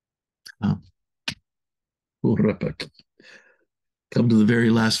to the very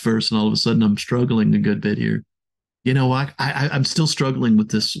last verse, and all of a sudden I'm struggling a good bit here. You know, I'm still struggling with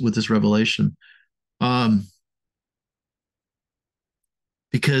this revelation,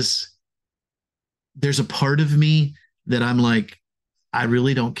 because there's a part of me that I'm like, I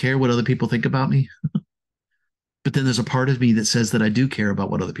really don't care what other people think about me. But then there's a part of me that says that I do care about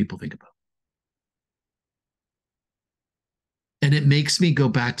what other people think about. And it makes me go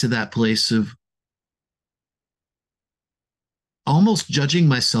back to that place of almost judging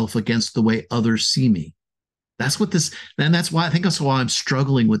myself against the way others see me. That's what this, and that's why I think that's why I'm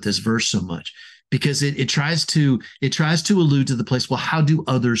struggling with this verse so much, because it tries to allude to the place. Well, how do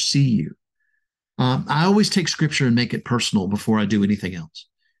others see you? I always take scripture and make it personal before I do anything else,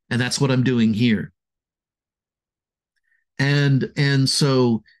 and that's what I'm doing here. And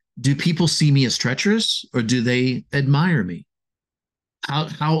so, do people see me as treacherous, or do they admire me?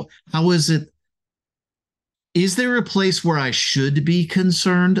 How is it? Is there a place where I should be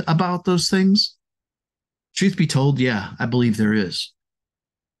concerned about those things? Truth be told, yeah, I believe there is.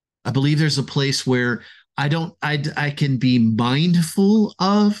 I believe there's a place where I can be mindful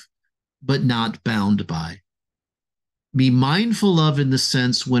of, but not bound by. Be mindful of in the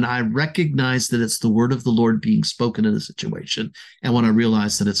sense when I recognize that it's the word of the Lord being spoken in a situation, and when I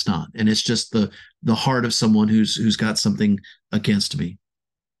realize that it's not, and it's just the heart of someone who's got something against me.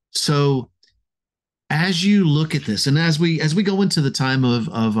 So as you look at this, and as we go into the time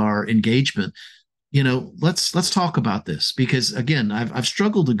of our engagement, let's talk about this, because again, I've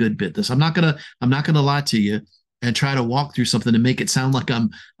struggled a good bit. I'm not gonna lie to you and try to walk through something and make it sound like I'm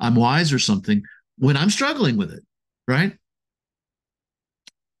wise or something when I'm struggling with it, right?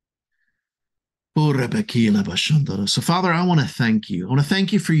 So, Father, I want to thank you. I want to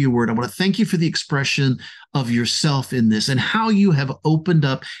thank you for your word. I want to thank you for the expression of yourself in this, and how you have opened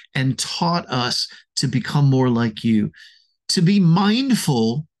up and taught us to become more like you, to be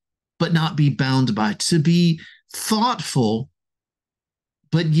mindful but not be bound by, to be thoughtful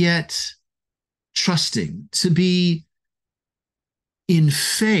but yet trusting, to be in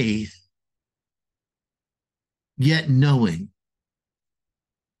faith yet knowing,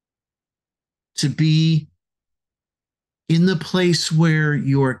 to be in the place where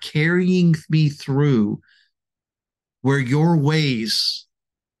you're carrying me through, where your ways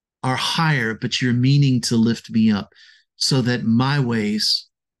are higher, but you're meaning to lift me up, so that my ways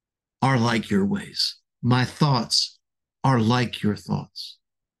are like your ways. My thoughts are like your thoughts.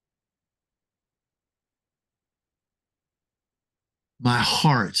 My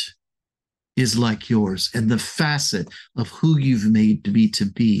heart is like yours, and the facet of who you've made me to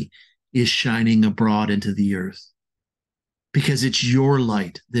be is shining abroad into the earth, because it's your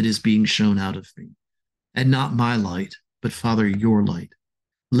light that is being shown out of me, and not my light, but Father, your light.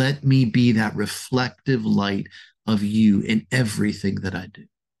 Let me be that reflective light of you in everything that I do.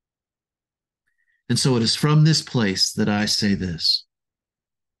 And so it is from this place that I say this.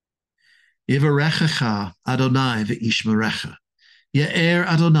 Yivarechecha Adonai v'ishmerecha. Ye'er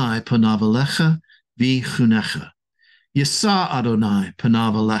Adonai panav alecha v'chunecha. Yisa Adonai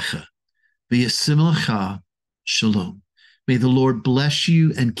panav alecha v'yasim lecha shalom. May the Lord bless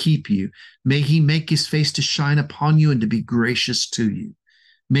you and keep you. May he make his face to shine upon you and to be gracious to you.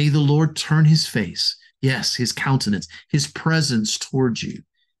 May the Lord turn his face, yes, his countenance, his presence towards you,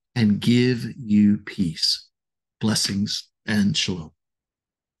 and give you peace. Blessings and shalom.